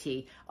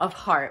purity of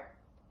heart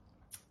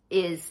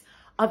is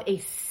of a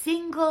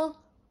single,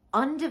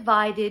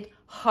 undivided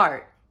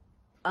heart.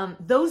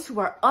 Those who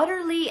are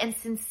utterly and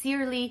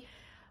sincerely,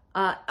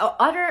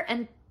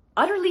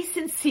 utterly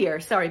sincere,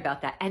 sorry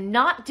about that, and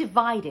not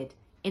divided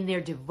in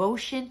their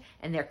devotion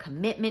and their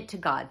commitment to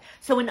God.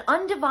 So an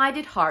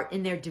undivided heart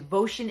in their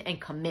devotion and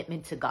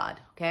commitment to God.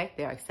 Okay,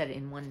 there, I said it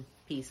in one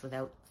piece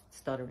without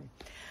stuttering.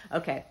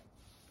 Okay,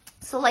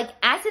 so like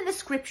as in the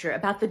scripture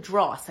about the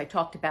dross, I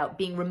talked about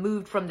being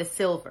removed from the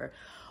silver.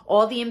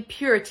 All the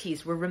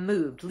impurities were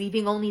removed,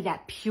 leaving only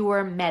that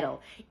pure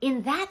metal.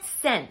 In that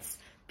sense,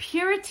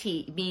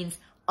 purity means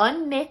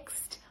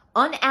unmixed,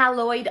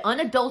 unalloyed,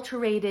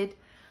 unadulterated,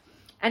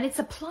 and it's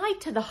applied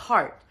to the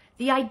heart.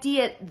 The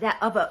idea that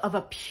of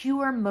a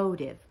pure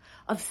motive,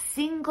 of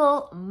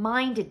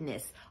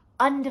single-mindedness,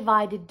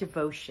 undivided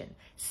devotion,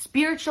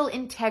 spiritual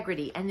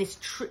integrity, and this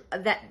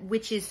that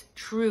which is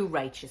true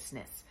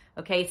righteousness.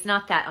 Okay, it's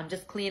not that I'm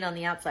just clean on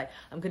the outside.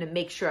 I'm going to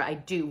make sure I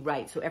do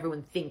right so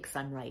everyone thinks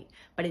I'm right.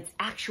 But it's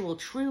actual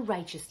true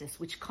righteousness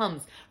which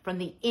comes from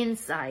the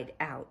inside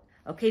out.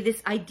 Okay,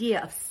 this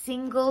idea of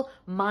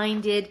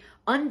single-minded,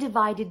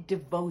 undivided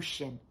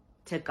devotion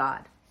to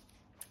God.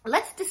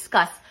 Let's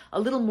discuss a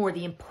little more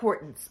the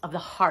importance of the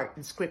heart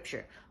in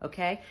Scripture,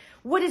 okay?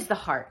 What is the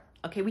heart?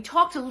 Okay, we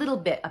talked a little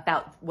bit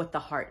about what the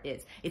heart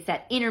is. It's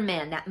that inner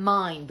man, that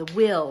mind, the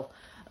will,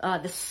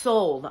 the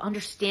soul, the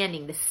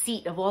understanding, the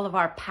seat of all of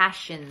our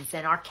passions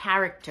and our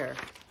character,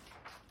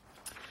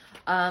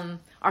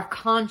 our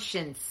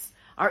conscience,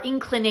 our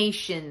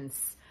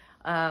inclinations,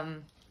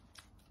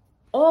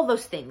 all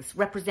those things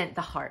represent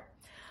the heart.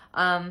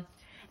 And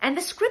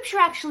the Scripture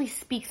actually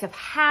speaks of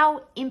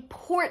how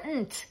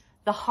important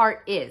the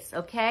heart is,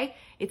 okay?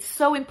 It's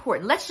so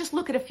important. Let's just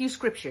look at a few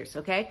scriptures,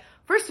 okay?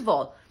 First of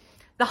all,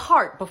 the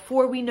heart,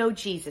 before we know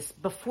Jesus,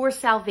 before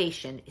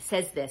salvation, it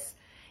says this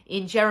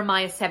in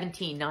Jeremiah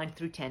 17, 9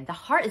 through 10. The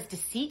heart is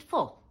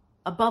deceitful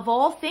above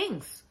all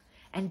things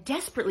and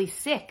desperately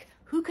sick.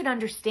 Who could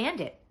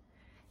understand it?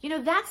 You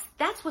know,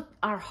 that's what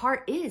our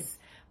heart is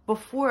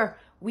before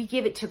we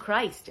give it to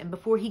Christ and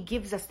before he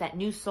gives us that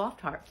new soft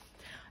heart.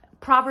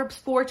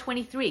 Proverbs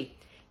 4:23.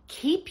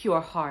 Keep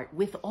your heart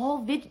with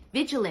all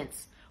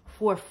vigilance,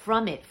 for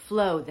from it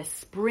flow the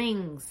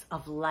springs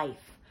of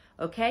life.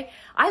 Okay?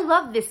 I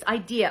love this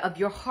idea of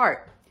your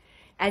heart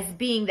as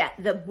being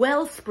the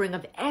wellspring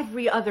of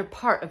every other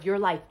part of your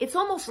life. It's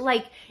almost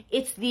like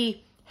it's the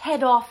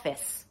head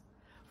office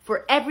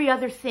for every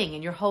other thing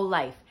in your whole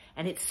life.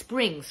 And it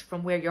springs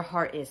from where your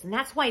heart is. And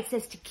that's why it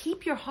says to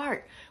keep your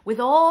heart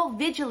with all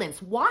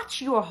vigilance.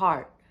 Watch your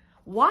heart.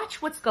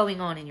 Watch what's going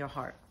on in your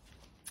heart.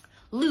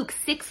 Luke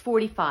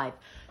 6:45.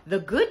 The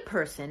good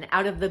person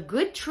out of the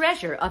good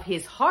treasure of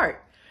his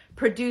heart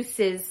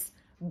produces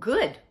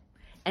good.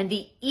 And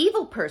the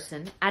evil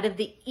person out of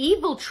the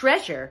evil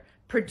treasure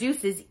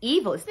produces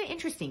evil. Isn't it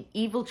interesting?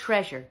 Evil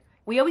treasure.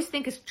 We always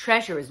think of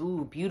treasure as,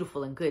 ooh,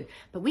 beautiful and good.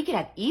 But we could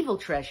have evil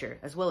treasure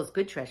as well as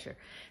good treasure.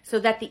 So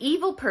that the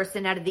evil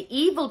person out of the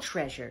evil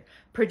treasure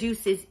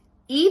produces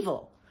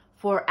evil.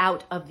 For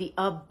out of the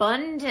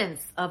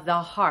abundance of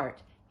the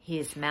heart,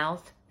 his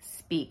mouth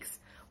speaks.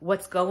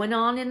 What's going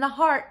on in the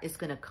heart is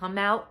going to come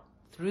out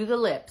through the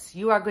lips.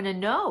 You are going to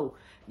know.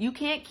 You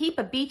can't keep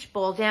a beach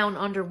ball down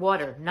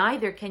underwater.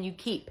 Neither can you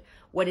keep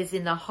what is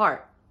in the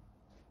heart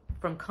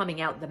from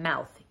coming out the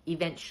mouth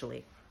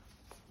eventually.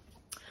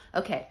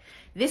 Okay,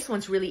 this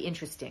one's really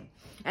interesting.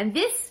 And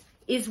this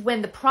is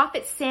when the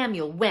prophet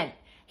Samuel went.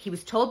 He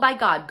was told by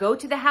God, go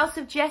to the house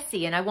of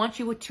Jesse and I want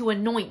you to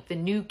anoint the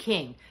new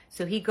king.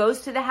 So he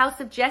goes to the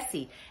house of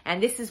Jesse,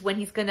 and this is when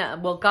he's going to,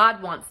 well,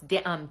 God wants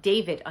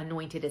David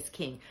anointed as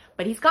king.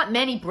 But he's got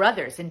many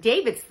brothers, and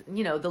David's,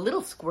 you know, the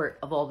little squirt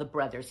of all the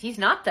brothers. He's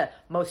not the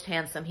most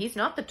handsome. He's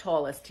not the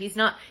tallest. He's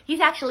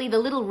actually the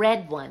little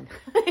red one.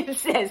 It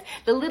says,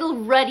 the little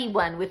ruddy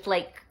one with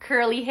like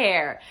curly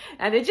hair.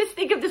 And I just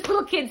think of this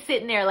little kid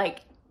sitting there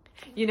like,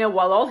 you know,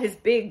 while all his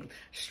big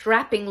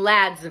strapping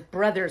lads of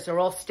brothers are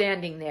all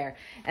standing there.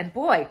 And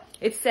boy,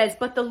 it says,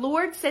 but the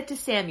Lord said to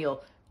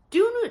Samuel,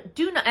 do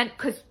not, and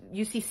because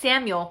you see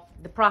Samuel,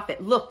 the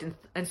prophet, looked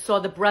and saw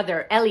the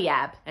brother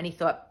Eliab, and he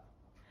thought,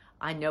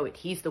 I know it.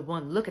 He's the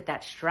one. Look at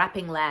that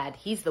strapping lad.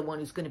 He's the one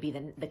who's going to be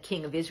the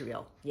king of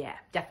Israel. Yeah,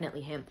 definitely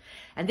him.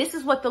 And this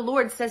is what the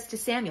Lord says to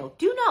Samuel.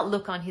 Do not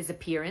look on his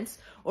appearance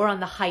or on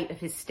the height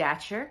of his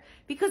stature,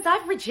 because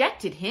I've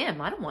rejected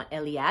him. I don't want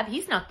Eliab.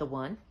 He's not the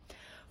one.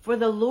 For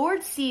the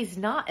Lord sees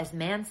not as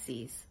man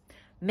sees.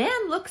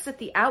 Man looks at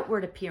the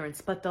outward appearance,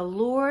 but the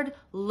Lord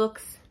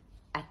looks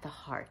at the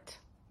heart.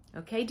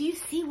 Okay, do you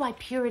see why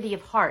purity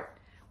of heart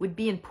would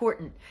be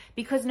important?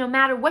 Because no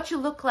matter what you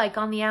look like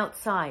on the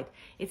outside,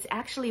 it's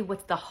actually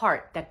what's the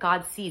heart that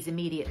God sees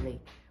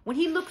immediately. When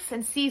he looks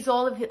and sees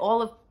all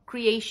of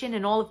creation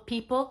and all of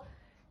people,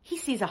 he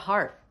sees a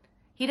heart.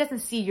 He doesn't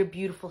see your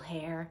beautiful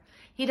hair.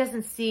 He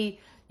doesn't see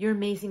your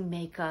amazing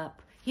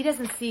makeup. He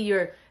doesn't see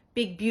your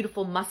big,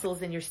 beautiful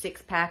muscles in your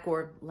six-pack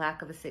or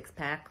lack of a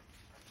six-pack.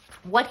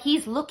 What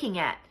he's looking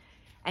at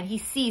and he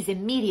sees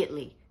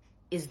immediately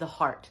is the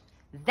heart.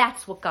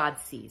 That's what God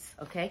sees,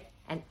 okay?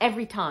 And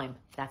every time,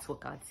 that's what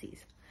God sees.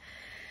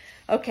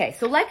 Okay,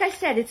 so like I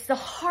said, it's the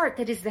heart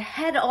that is the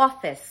head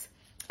office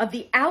of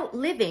the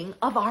outliving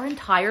of our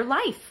entire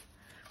life.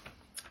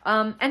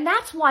 And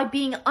that's why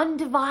being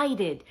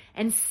undivided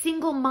and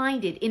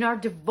single-minded in our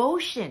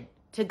devotion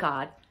to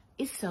God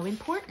is so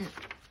important,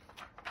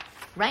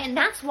 right? And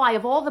that's why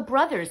of all the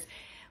brothers,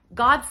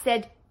 God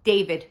said,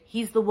 David,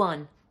 he's the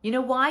one. You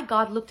know why?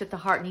 God looked at the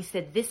heart and he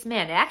said, this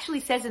man, it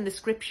actually says in the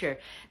scripture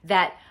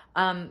that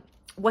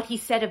what he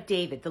said of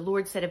David, the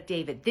Lord said of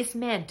David, this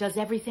man does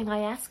everything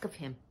I ask of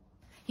him.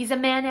 He's a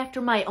man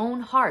after my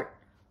own heart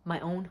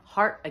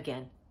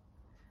again.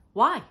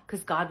 Why?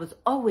 Because God was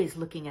always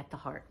looking at the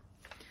heart.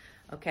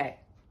 Okay.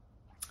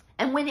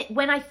 And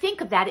when I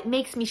think of that, it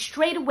makes me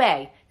straight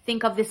away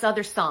think of this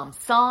other Psalm,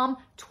 Psalm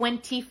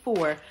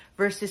 24,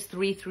 verses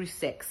 3 through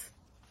 6.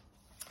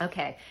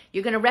 Okay,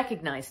 you're going to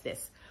recognize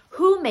this.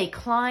 Who may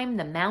climb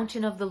the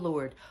mountain of the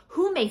Lord?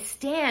 Who may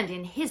stand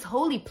in his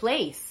holy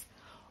place?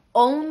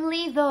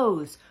 Only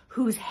those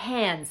whose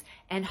hands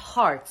and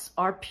hearts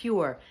are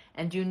pure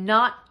and do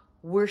not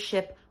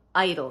worship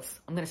idols.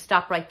 I'm going to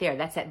stop right there.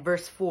 That's at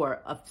verse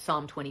 4 of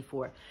Psalm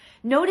 24.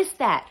 Notice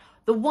that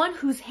the one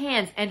whose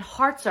hands and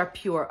hearts are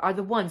pure are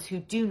the ones who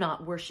do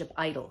not worship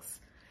idols.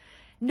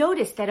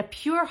 Notice that a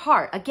pure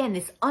heart, again,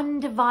 this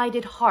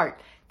undivided heart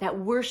that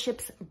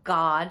worships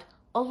God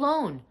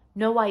alone,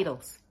 no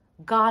idols.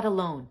 God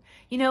alone.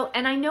 You know,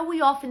 and I know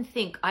we often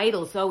think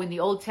idols, in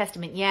the Old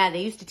Testament, yeah,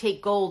 they used to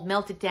take gold,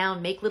 melt it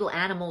down, make little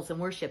animals and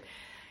worship.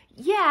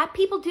 Yeah,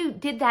 people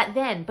did that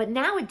then. But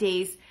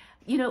nowadays,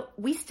 you know,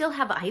 we still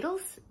have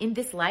idols in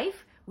this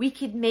life. We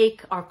could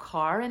make our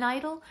car an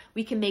idol.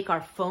 We can make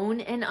our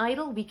phone an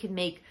idol. We can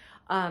make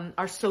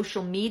our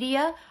social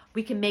media.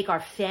 We can make our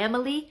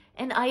family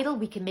an idol.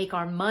 We can make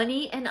our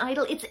money an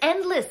idol. It's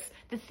endless,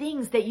 the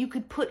things that you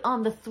could put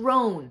on the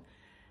throne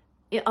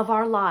of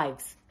our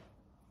lives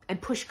and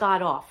push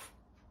God off.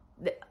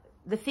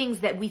 The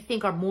things that we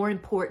think are more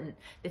important,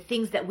 the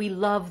things that we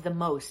love the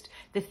most,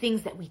 the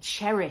things that we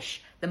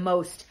cherish the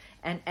most,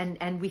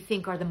 and we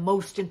think are the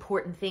most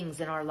important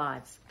things in our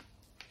lives.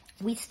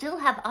 We still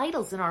have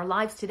idols in our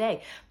lives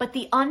today, but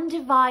the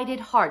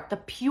undivided heart, the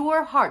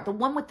pure heart, the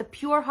one with the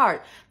pure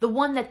heart, the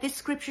one that this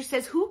scripture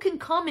says, who can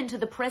come into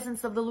the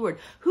presence of the Lord?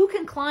 Who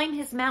can climb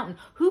his mountain?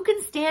 Who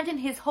can stand in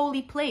his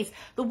holy place?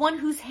 The one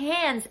whose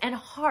hands and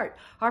heart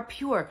are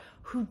pure,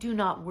 who do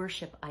not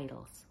worship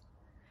idols.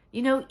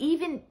 You know,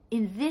 even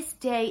in this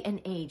day and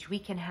age, we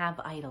can have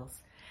idols.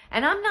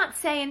 And I'm not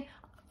saying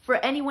for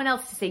anyone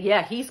else to say,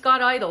 yeah, he's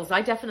got idols.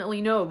 I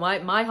definitely know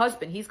my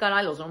husband, he's got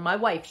idols, or my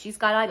wife, she's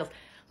got idols.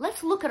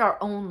 Let's look at our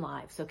own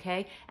lives,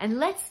 okay? And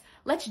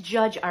let's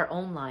judge our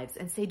own lives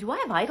and say, do I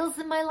have idols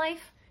in my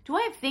life? Do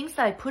I have things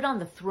that I put on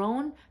the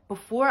throne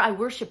before I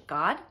worship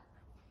God?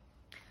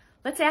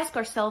 Let's ask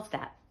ourselves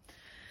that.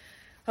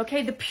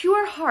 Okay, the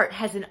pure heart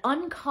has an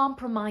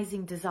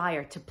uncompromising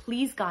desire to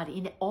please God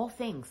in all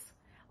things.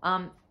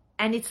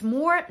 And it's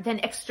more than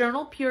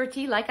external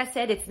purity. Like I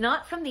said, it's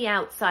not from the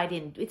outside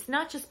in. It's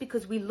not just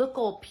because we look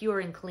all pure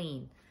and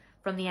clean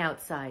from the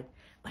outside,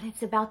 but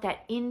it's about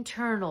that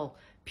internal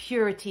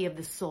purity of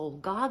the soul.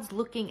 God's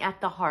looking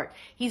at the heart.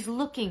 He's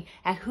looking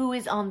at who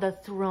is on the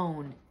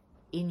throne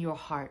in your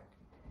heart.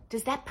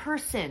 Does that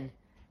person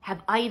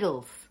have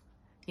idols?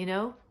 You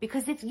know,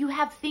 because if you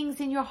have things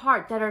in your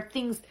heart that are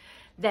things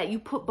that you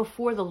put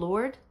before the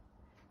Lord,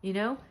 you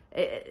know,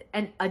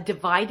 and a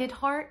divided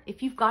heart,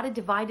 if you've got a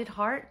divided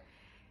heart,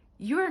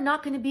 you're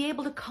not going to be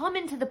able to come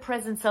into the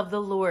presence of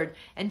the Lord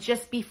and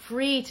just be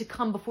free to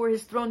come before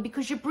his throne,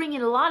 because you're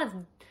bringing a lot of,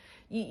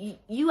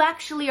 you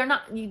actually are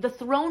not, the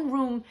throne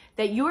room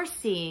that you're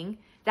seeing,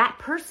 that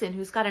person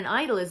who's got an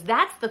idol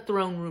that's the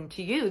throne room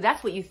to you.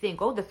 That's what you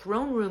think. Oh, the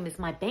throne room is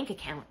my bank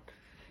account.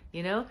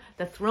 You know,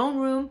 the throne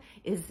room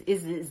is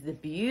the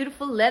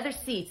beautiful leather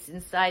seats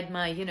inside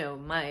my, you know,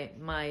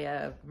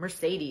 my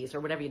Mercedes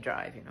or whatever you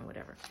drive, you know,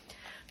 whatever.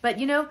 But,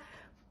 you know,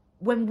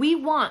 when we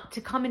want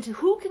to come into,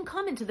 who can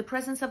come into the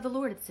presence of the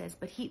Lord, it says,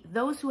 but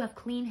those who have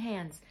clean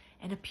hands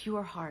and a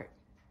pure heart,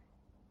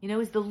 you know,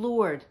 is the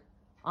Lord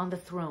on the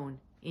throne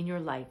in your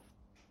life.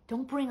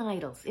 Don't bring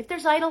idols. If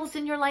there's idols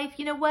in your life,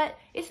 you know what?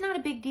 It's not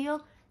a big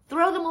deal.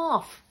 Throw them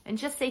off and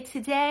just say,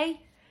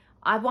 today,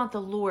 I want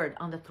the Lord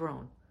on the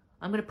throne.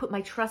 I'm going to put my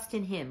trust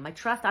in him. I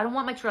don't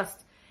want my trust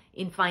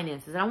in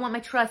finances. I don't want my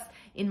trust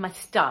in my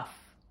stuff.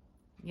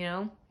 You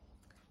know,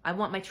 I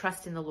want my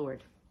trust in the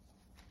Lord.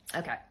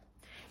 Okay.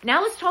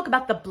 Now let's talk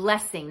about the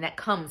blessing that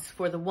comes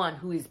for the one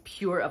who is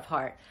pure of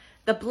heart.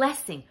 The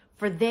blessing,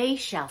 for they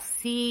shall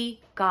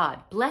see God.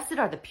 Blessed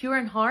are the pure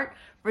in heart,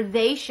 for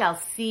they shall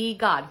see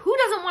God. Who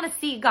doesn't want to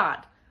see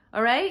God?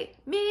 All right?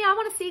 Me, I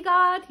want to see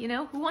God. You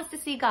know, who wants to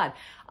see God?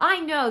 I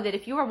know that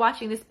if you are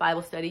watching this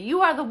Bible study,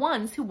 you are the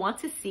ones who want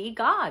to see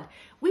God.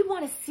 We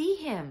want to see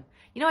him.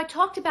 You know, I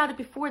talked about it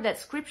before, that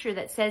scripture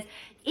that says,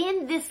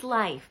 in this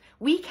life,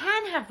 we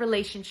can have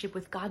relationship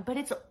with God, but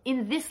it's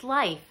in this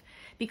life,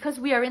 because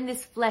we are in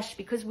this flesh,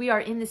 because we are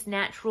in this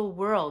natural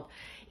world.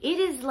 It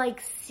is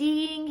like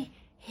seeing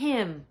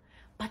him,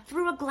 but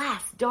through a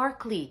glass,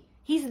 darkly.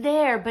 He's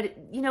there, but,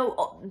 you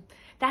know,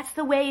 that's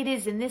the way it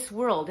is in this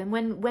world. And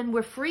when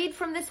we're freed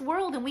from this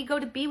world and we go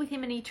to be with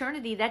him in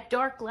eternity, that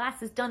dark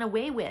glass is done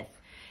away with.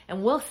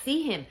 And we'll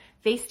see him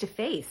face to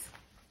face.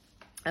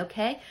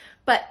 Okay?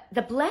 But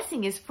the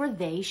blessing is, for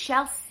they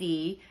shall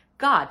see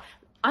God.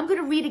 I'm going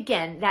to read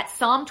again that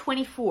Psalm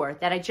 24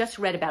 that I just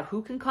read about.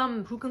 Who can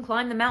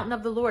climb the mountain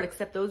of the Lord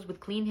except those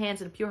with clean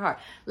hands and a pure heart?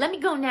 Let me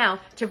go now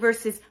to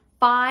verses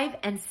 5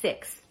 and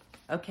 6.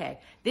 Okay.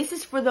 This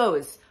is for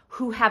those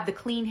who have the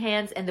clean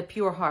hands and the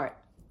pure heart.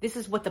 This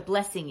is what the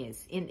blessing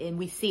is. And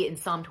we see it in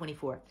Psalm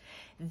 24.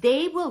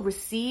 They will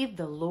receive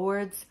the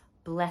Lord's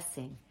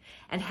blessing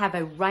and have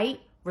a right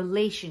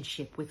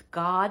relationship with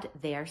God,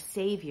 their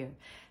Savior.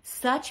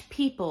 Such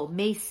people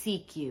may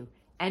seek you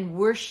and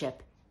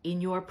worship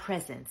in your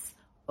presence,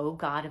 O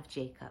God of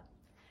Jacob.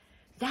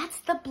 That's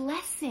the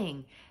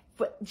blessing.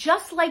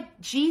 Just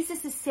like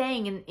Jesus is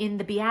saying in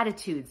the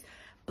Beatitudes,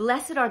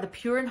 blessed are the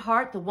pure in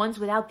heart, the ones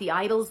without the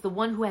idols, the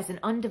one who has an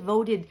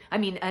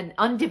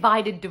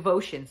undivided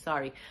devotion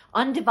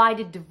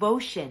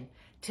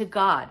to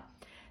God,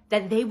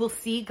 that they will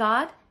see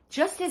God.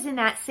 Just as in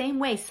that same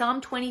way,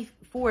 Psalm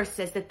 24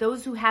 says that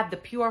those who have the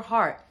pure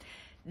heart,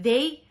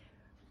 they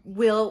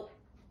will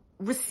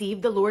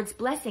receive the Lord's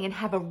blessing and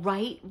have a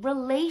right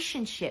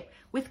relationship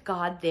with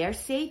God, their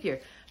Savior.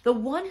 The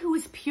one who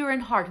is pure in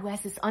heart, who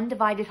has this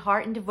undivided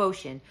heart and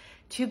devotion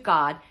to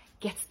God,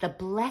 gets the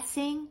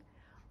blessing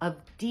of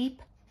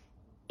deep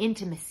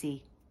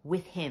intimacy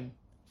with him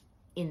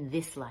in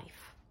this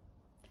life.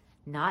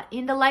 Not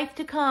in the life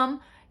to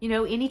come, you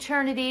know, in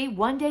eternity.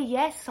 One day,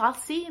 yes, I'll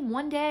see him.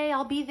 One day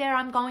I'll be there.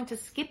 I'm going to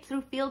skip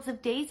through fields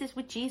of daisies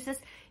with Jesus.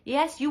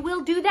 Yes, you will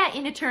do that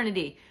in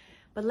eternity.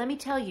 But let me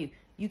tell you,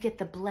 you get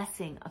the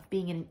blessing of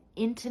being in an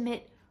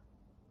intimate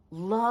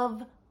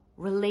love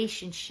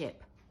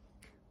relationship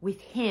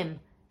with him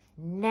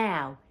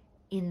now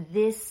in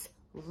this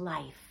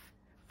life,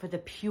 for the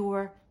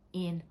pure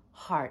in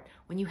heart.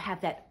 When you have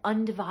that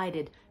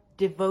undivided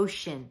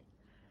devotion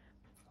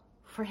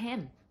for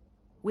him,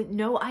 with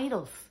no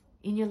idols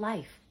in your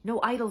life,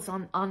 no idols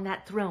on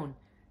that throne,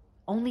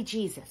 only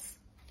Jesus.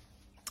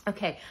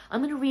 Okay,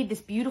 I'm going to read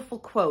this beautiful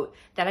quote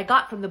that I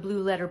got from the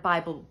Blue Letter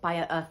Bible by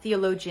a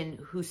theologian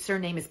whose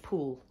surname is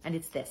Poole. And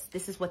it's this.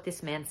 This is what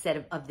this man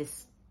said of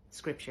this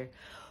scripture.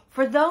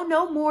 For though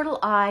no mortal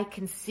eye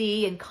can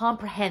see and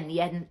comprehend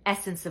the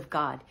essence of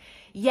God,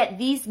 yet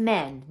these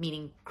men,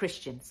 meaning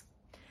Christians,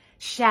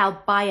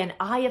 shall by an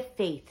eye of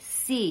faith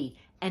see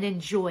and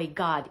enjoy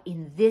God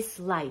in this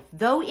life,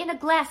 though in a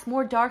glass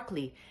more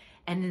darkly,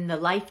 and in the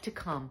life to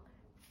come,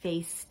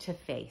 face to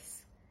face.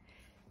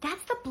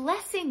 That's the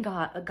blessing,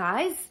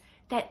 guys,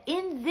 that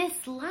in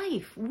this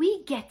life,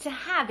 we get to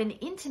have an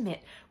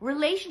intimate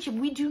relationship.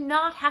 We do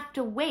not have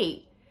to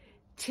wait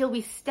till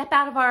we step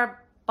out of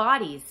our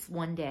bodies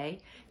one day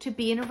to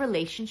be in a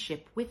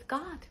relationship with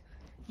God.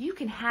 You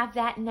can have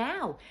that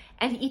now.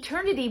 And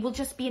eternity will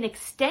just be an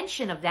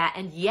extension of that.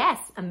 And yes,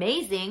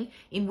 amazing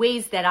in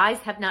ways that eyes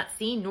have not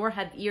seen, nor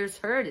have ears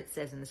heard, it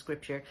says in the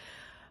scripture.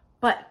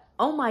 But,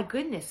 oh my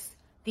goodness,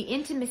 the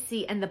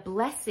intimacy and the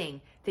blessing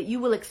that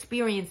you will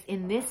experience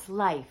in this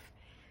life,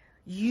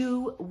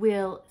 you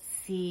will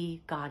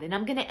see God. And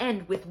I'm going to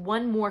end with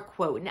one more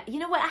quote. Now, you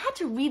know what? I had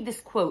to read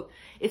this quote.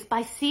 It's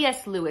by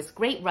C.S. Lewis,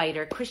 great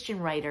writer, Christian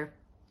writer.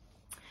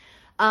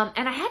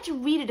 And I had to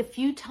read it a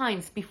few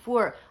times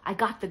before I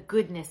got the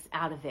goodness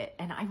out of it.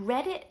 And I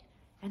read it,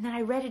 and then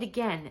I read it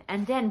again.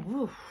 And then,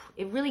 woof,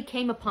 it really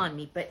came upon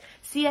me. But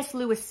C.S.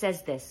 Lewis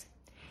says this: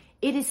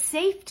 "It is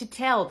safe to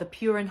tell the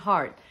pure in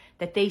heart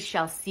that they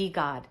shall see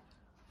God,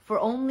 for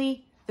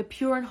only the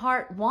pure in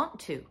heart want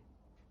to."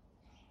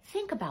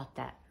 Think about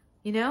that,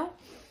 you know?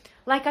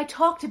 Like I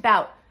talked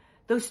about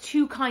those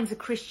two kinds of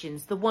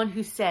Christians, the one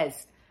who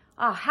says,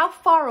 how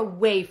far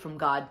away from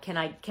God can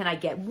I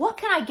get? What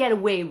can I get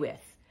away with?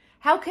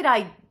 How could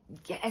I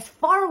get as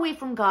far away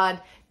from God,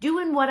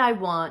 doing what I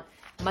want,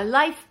 my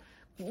life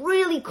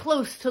really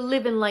close to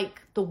living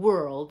like the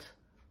world,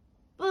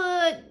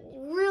 but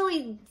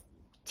really,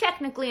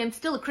 technically, I'm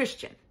still a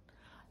Christian.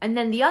 And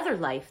then the other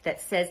life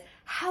that says,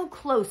 how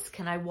close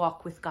can I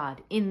walk with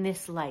God in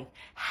this life?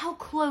 How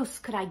close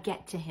could I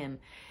get to him,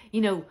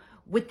 you know,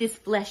 with this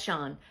flesh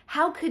on?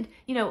 How could,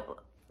 you know,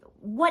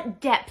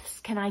 what depths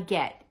can I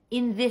get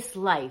in this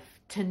life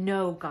to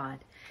know God?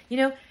 You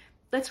know,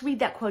 let's read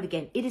that quote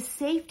again. "It is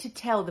safe to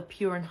tell the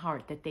pure in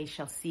heart that they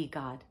shall see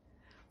God,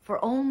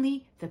 for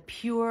only the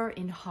pure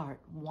in heart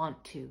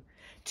want to.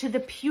 To the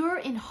pure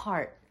in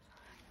heart,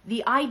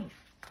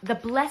 the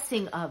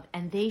blessing of,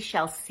 and they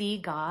shall see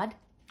God,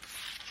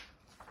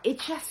 it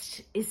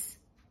just is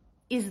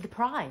the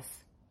prize.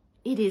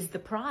 It is the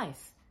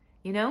prize,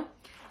 you know?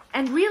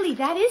 And really,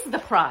 that is the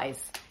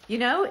prize, you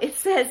know? It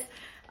says,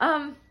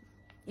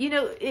 you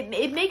know,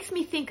 it makes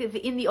me think of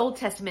in the Old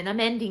Testament, I'm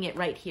ending it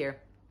right here,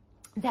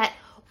 that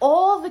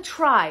all the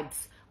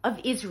tribes of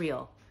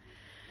Israel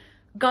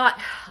got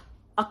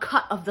a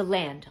cut of the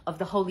land, of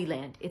the Holy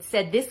Land. It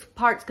said this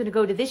part's going to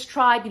go to this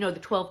tribe, you know, the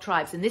 12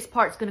 tribes, and this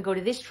part's going to go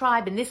to this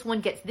tribe, and this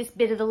one gets this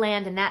bit of the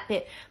land and that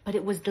bit. But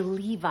it was the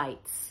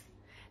Levites.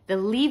 The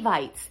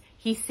Levites,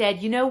 he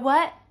said, you know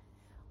what?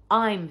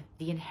 I'm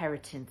the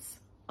inheritance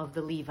of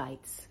the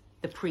Levites,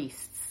 the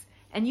priests.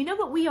 And you know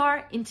what we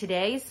are in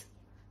today's,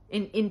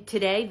 in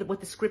today, what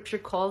the scripture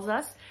calls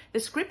us? The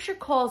scripture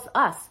calls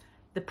us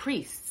the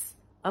priests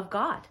of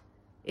God.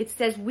 It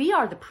says we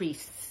are the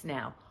priests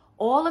now.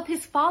 All of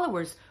his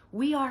followers,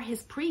 we are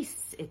his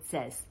priests, it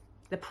says.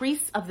 The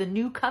priests of the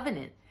new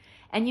covenant.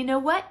 And you know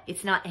what?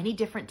 It's not any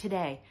different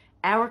today.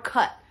 Our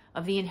cut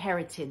of the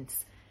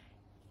inheritance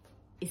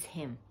is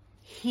him.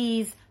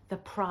 He's the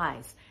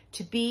prize.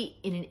 To be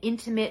in an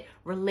intimate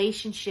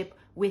relationship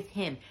with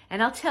him.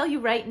 And I'll tell you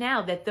right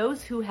now that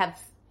those who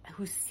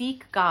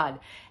seek God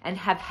and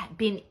have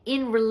been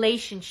in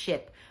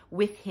relationship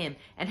with him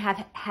and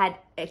have had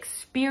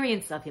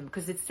experience of him,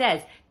 because it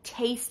says,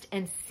 taste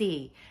and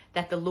see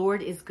that the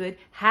Lord is good,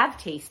 have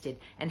tasted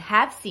and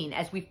have seen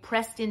as we've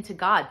pressed into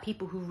God,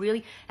 people who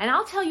really, and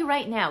I'll tell you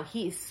right now,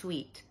 he is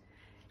sweet.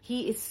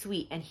 He is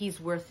sweet and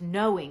he's worth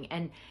knowing.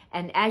 And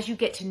as you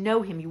get to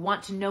know him, you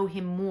want to know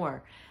him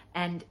more.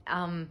 And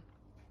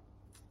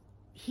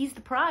he's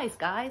the prize,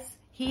 guys.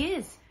 He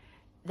is.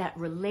 That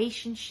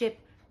relationship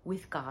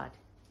with God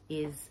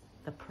is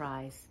the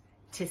prize.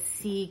 To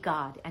see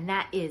God. And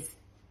that is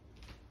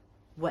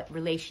what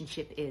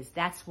relationship is.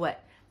 That's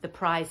what the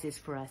prize is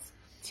for us.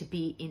 To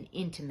be in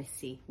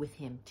intimacy with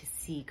him. To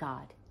see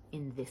God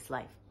in this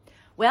life.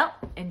 Well,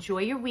 enjoy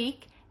your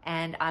week.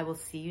 And I will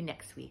see you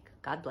next week.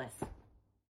 God bless.